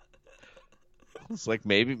up. It's like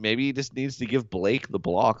maybe he just needs to give Blake the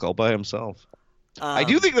block all by himself. I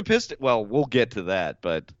do think the Pistons... Well, we'll get to that,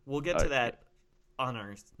 but... We'll get to that on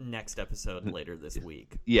our next episode later this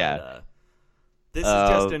week. Yeah. But, this is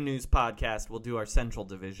just a news podcast. We'll do our Central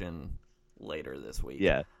Division later this week.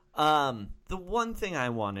 Yeah. The one thing I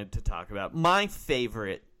wanted to talk about, my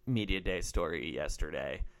favorite Media Day story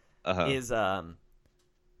yesterday, is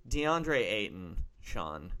DeAndre Ayton,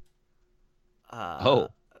 Sean.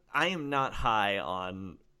 I am not high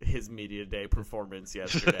on his Media Day performance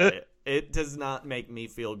yesterday. It does not make me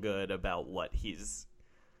feel good about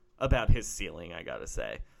about his ceiling, I gotta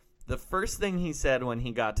say. The first thing he said when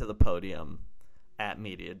he got to the podium at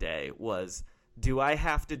Media Day was, "Do I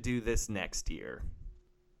have to do this next year?"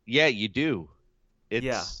 Yeah, you do.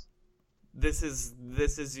 Yeah. This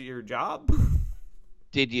is your job?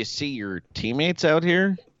 did you see your teammates out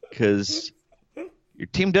here? Because your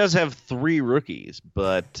team does have 3 rookies,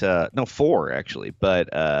 but no, 4 actually. But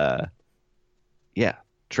yeah,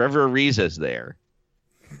 Trevor Ariza's there.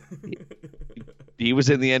 He was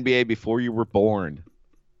in the NBA before you were born.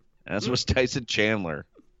 As was Tyson Chandler.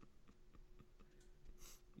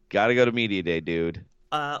 Got to go to Media Day, dude.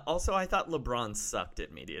 Also, I thought LeBron sucked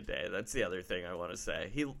at Media Day. That's the other thing I want to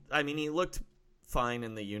say. He looked fine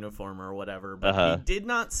in the uniform or whatever, but he did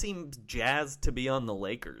not seem jazzed to be on the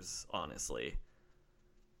Lakers, honestly.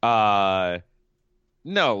 No,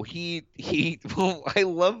 he well, I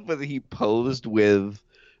love when he posed with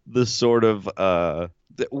the sort of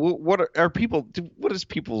what are people, what is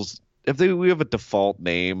people's, we have a default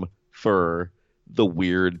name for the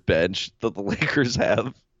weird bench that the Lakers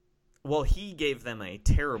have? Well, he gave them a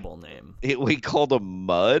terrible name. We called them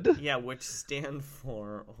Mud? Yeah, which stand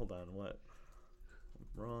for, hold on, what?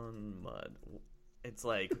 Ron Mud. It's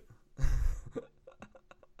like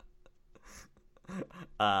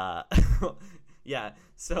yeah,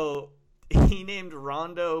 so he named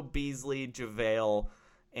Rondo, Beasley, JaVale,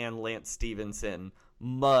 and Lance Stevenson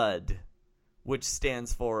Mud, which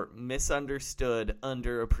stands for misunderstood,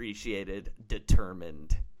 underappreciated,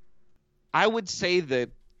 determined. I would say that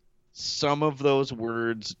some of those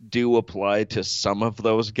words do apply to some of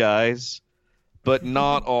those guys, but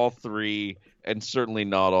not all 3, and certainly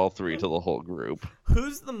not all 3 to the whole group.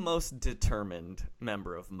 Who's the most determined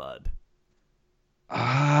member of Mud?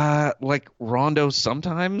 Like Rondo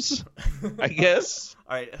sometimes, I guess.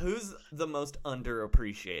 All right, who's the most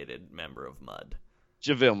underappreciated member of Mud?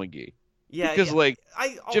 JaVale McGee. Yeah, because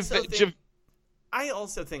I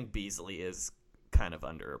also think Beasley is kind of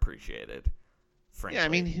underappreciated. Frankly, yeah, I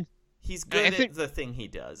mean, he's good at the thing he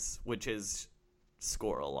does, which is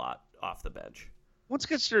score a lot off the bench. Once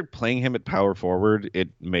I started playing him at power forward, it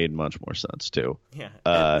made much more sense too. Yeah,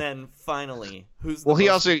 and then finally, who's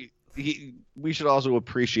the we should also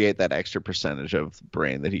appreciate that extra percentage of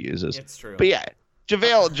brain that he uses. It's true. But yeah,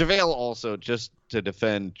 JaVale also, just to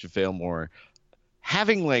defend JaVale more,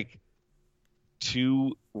 having like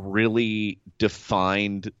 2 really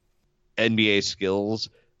defined NBA skills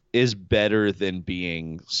is better than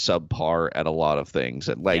being subpar at a lot of things.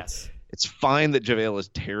 And It's fine that JaVale is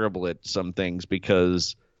terrible at some things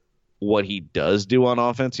because what he does do on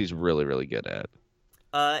offense, he's really, really good at.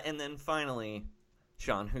 And then finally,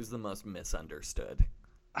 Sean, who's the most misunderstood?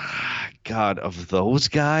 God, of those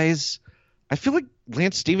guys, I feel like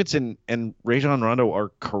Lance Stevenson and Rajon Rondo are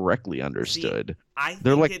correctly understood. See, I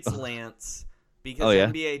think it's Lance because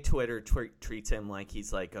NBA Twitter treats him like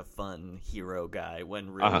he's like a fun hero guy when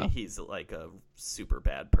really he's like a super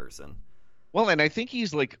bad person. Well, and I think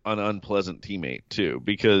he's like an unpleasant teammate too,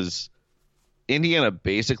 because Indiana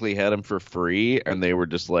basically had him for free, and they were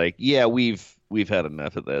just like, "Yeah, we've had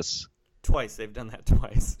enough of this." Twice. They've done that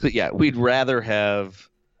twice. So, yeah, we'd rather have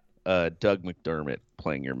Doug McDermott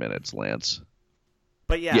playing your minutes, Lance.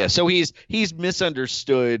 But yeah, so he's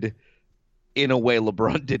misunderstood in a way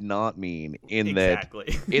LeBron did not mean, in that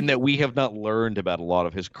we have not learned about a lot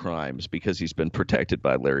of his crimes because he's been protected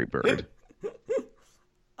by Larry Bird.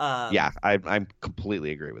 Yeah, I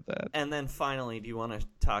completely agree with that. And then finally, do you want to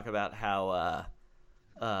talk about how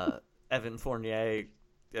Evan Fournier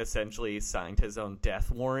essentially signed his own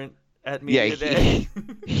death warrant at Media Day?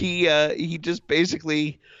 He just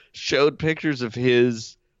basically showed pictures of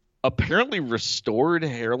his apparently restored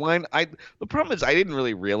hairline. The problem is I didn't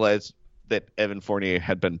really realize that Evan Fournier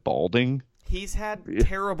had been balding. He's had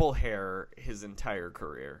terrible hair his entire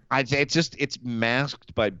career. It's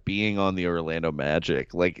masked by being on the Orlando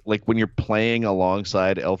Magic. Like when you're playing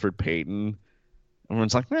alongside Elfrid Payton,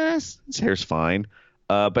 everyone's like, his hair's fine.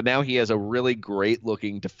 But now he has a really great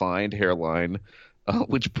looking defined hairline,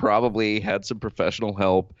 which probably had some professional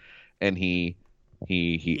help, and he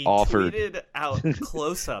offered tweeted out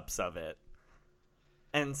close-ups of it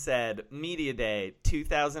and said, Media Day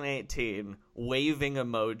 2018, waving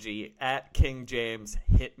emoji at King James,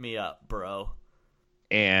 hit me up, bro.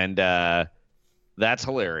 And that's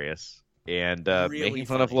hilarious. And really making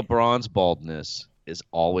fun of LeBron's baldness is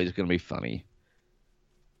always going to be funny.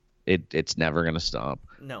 It's never going to stop.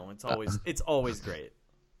 No, it's always great.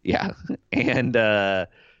 Yeah. And but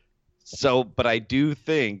I do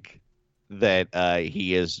think that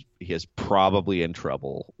he is probably in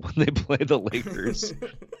trouble when they play the Lakers.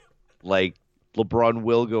 Like, LeBron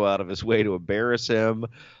will go out of his way to embarrass him.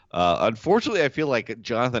 Unfortunately, I feel like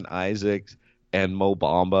Jonathan Isaac and Mo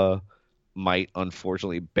Bamba might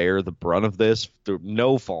unfortunately bear the brunt of this through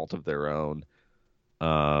no fault of their own.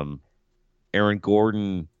 Aaron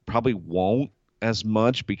Gordon probably won't as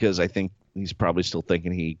much because I think He's probably still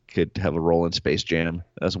thinking he could have a role in Space Jam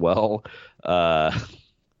as well. By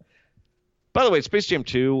the way, Space Jam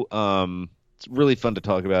 2, it's really fun to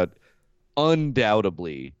talk about.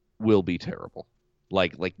 Undoubtedly will be terrible.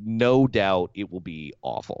 Like no doubt it will be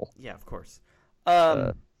awful. Yeah, of course.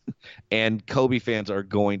 And Kobe fans are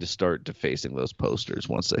going to start defacing those posters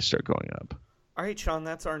once they start going up. All right, Sean,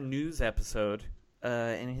 that's our news episode.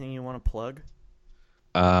 Anything you want to plug?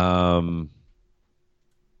 Come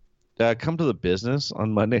to the business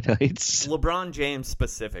on Monday nights. LeBron James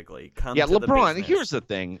specifically. LeBron. Here's the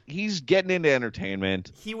thing. He's getting into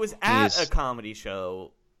entertainment. He was at a comedy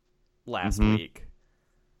show last week.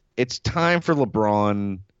 It's time for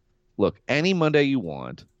LeBron. Look, any Monday you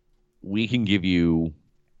want, we can give you,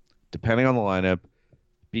 depending on the lineup,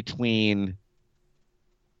 between,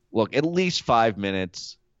 at least 5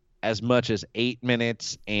 minutes, as much as 8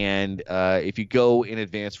 minutes, and if you go in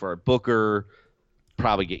advance for our booker,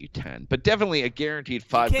 probably get you 10. But definitely a guaranteed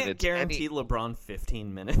 5 minutes. You can't guarantee LeBron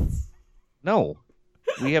 15 minutes. No.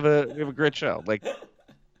 We have a great show.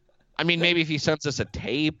 Maybe if he sends us a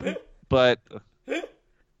tape, but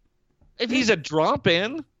if he's a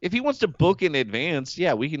drop-in, if he wants to book in advance,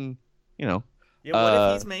 we can, Yeah, what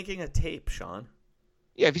if he's making a tape, Sean?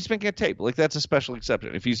 Yeah, if he's making a tape, that's a special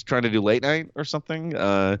exception. If he's trying to do late night or something,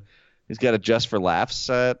 he's got a Just for Laughs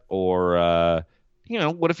set, or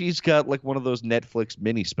what if he's got one of those Netflix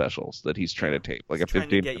mini specials that he's trying to tape, he's a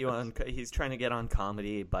 15. He's trying to get on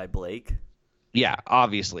Comedy by Blake. Yeah,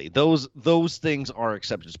 obviously those things are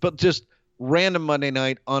exceptions, but just random Monday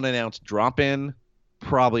night unannounced drop in,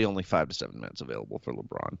 probably only 5 to 7 minutes available for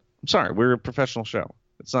LeBron. I'm sorry, we're a professional show.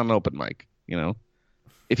 It's not an open mic,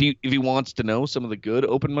 If he wants to know some of the good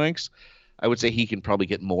open mics, I would say he can probably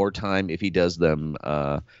get more time if he does them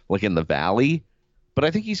in the Valley. But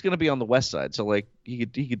I think he's going to be on the West Side, so he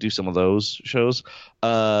could do some of those shows.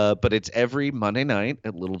 But it's every Monday night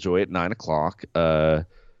at Little Joy at 9:00.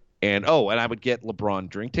 And I would get LeBron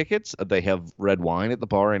drink tickets. They have red wine at the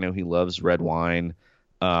bar. I know he loves red wine.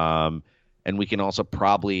 And we can also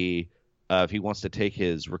probably, if he wants to take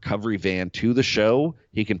his recovery van to the show,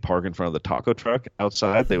 he can park in front of the taco truck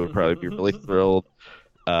outside. They would probably be really thrilled.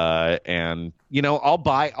 And I'll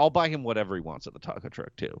buy him whatever he wants at the taco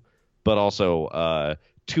truck too. But also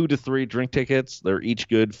 2 to 3 drink tickets. They're each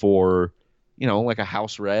good for, a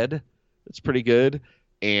house red. It's pretty good.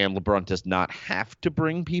 And LeBron does not have to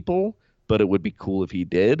bring people, but it would be cool if he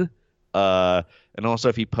did. And also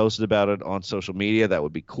if he posted about it on social media, that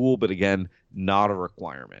would be cool. But again, not a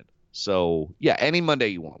requirement. So yeah, any Monday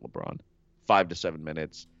you want, LeBron. 5 to 7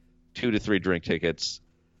 minutes, 2 to 3 drink tickets,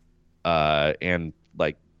 and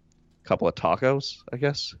a couple of tacos, I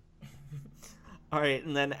guess. All right,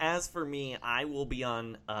 and then as for me, I will be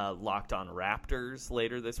on Locked On Raptors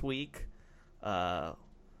later this week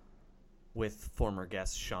with former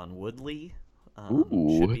guest Sean Woodley.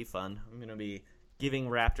 Should be fun. I'm going to be giving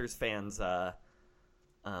Raptors fans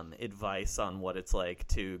advice on what it's like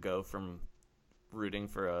to go from rooting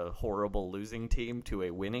for a horrible losing team to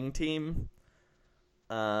a winning team.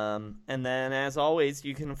 And then, as always,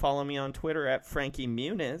 you can follow me on Twitter at Frankie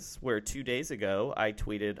Muniz, where 2 days ago I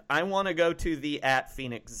tweeted, I want to go to the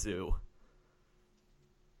 @Phoenix Zoo.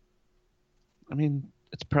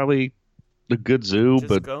 It's probably a good zoo, Just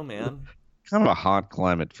but go, man. Kind of a hot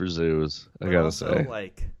climate for zoos, I gotta also,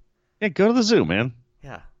 say. Yeah, go to the zoo, man.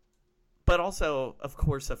 Yeah. But also, of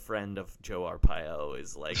course, a friend of Joe Arpaio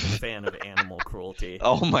is a fan of animal cruelty.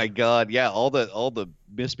 Oh my God! Yeah, all the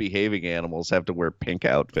misbehaving animals have to wear pink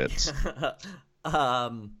outfits.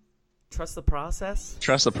 Trust the process.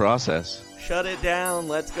 Trust the process. Shut it down.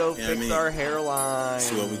 Let's go fix our hairline.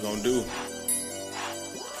 See what we gonna do.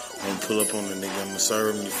 I'm gonna pull up on the nigga. I'm gonna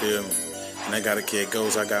serve him. You feel me? And I got a kid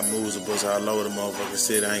goes. I got moves to bust all over the motherfucker.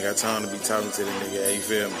 Sit. I ain't got time to be talking to the nigga. Hey, you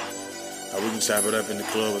feel me? We can chop it up in the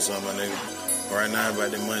club or something, my nigga. Right now,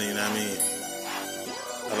 about the money, you know what I mean?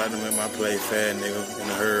 I like to make my play fast, nigga, in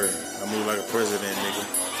the herd. I move like a president, nigga.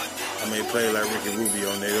 I may play like Ricky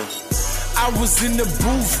Rubio, nigga. I was in the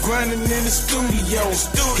booth, grinding in the studio.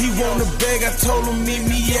 He want a bag, I told him meet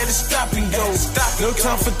me at the stop and go. No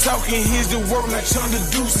time for talking, here's the work, like Chunda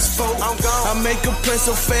Deuces, folks. I make a play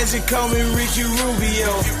so fast, they call me Ricky Rubio.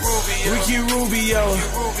 Ricky Rubio.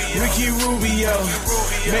 Ricky Rubio.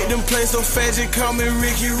 Make them play so fast, they call me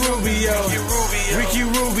Ricky Rubio. Ricky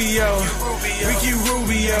Rubio. Ricky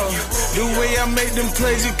Rubio. The way I make them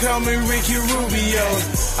plays, they call me Ricky Rubio.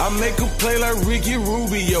 I make a play like Ricky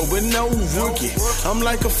Rubio, but no rookie. I'm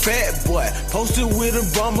like a fat boy, posted with a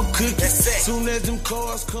bomber cookie. Soon as them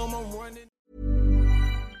cars come, I'm running.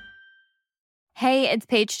 Hey, it's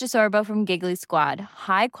Paige DeSorbo from Giggly Squad.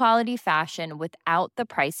 High quality fashion without the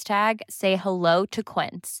price tag. Say hello to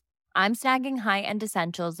Quince. I'm snagging high-end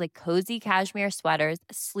essentials like cozy cashmere sweaters,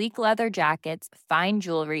 sleek leather jackets, fine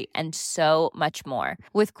jewelry, and so much more.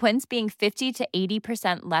 With Quince being 50 to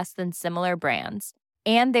 80% less than similar brands.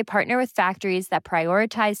 And they partner with factories that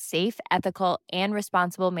prioritize safe, ethical, and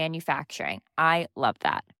responsible manufacturing. I love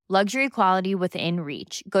that. Luxury quality within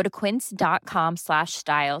reach. Go to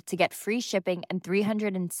quince.com/style to get free shipping and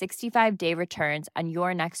 365-day returns on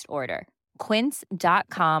your next order.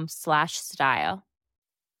 Quince.com/style.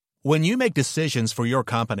 When you make decisions for your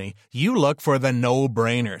company, you look for the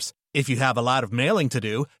no-brainers. If you have a lot of mailing to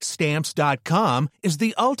do, Stamps.com is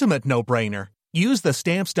the ultimate no-brainer. Use the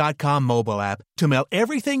Stamps.com mobile app to mail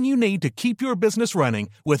everything you need to keep your business running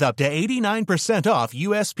with up to 89% off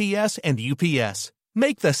USPS and UPS.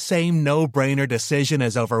 Make the same no-brainer decision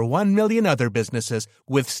as over 1 million other businesses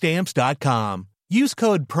with Stamps.com. Use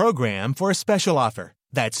code PROGRAM for a special offer.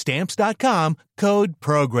 That's Stamps.com, code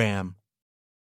PROGRAM.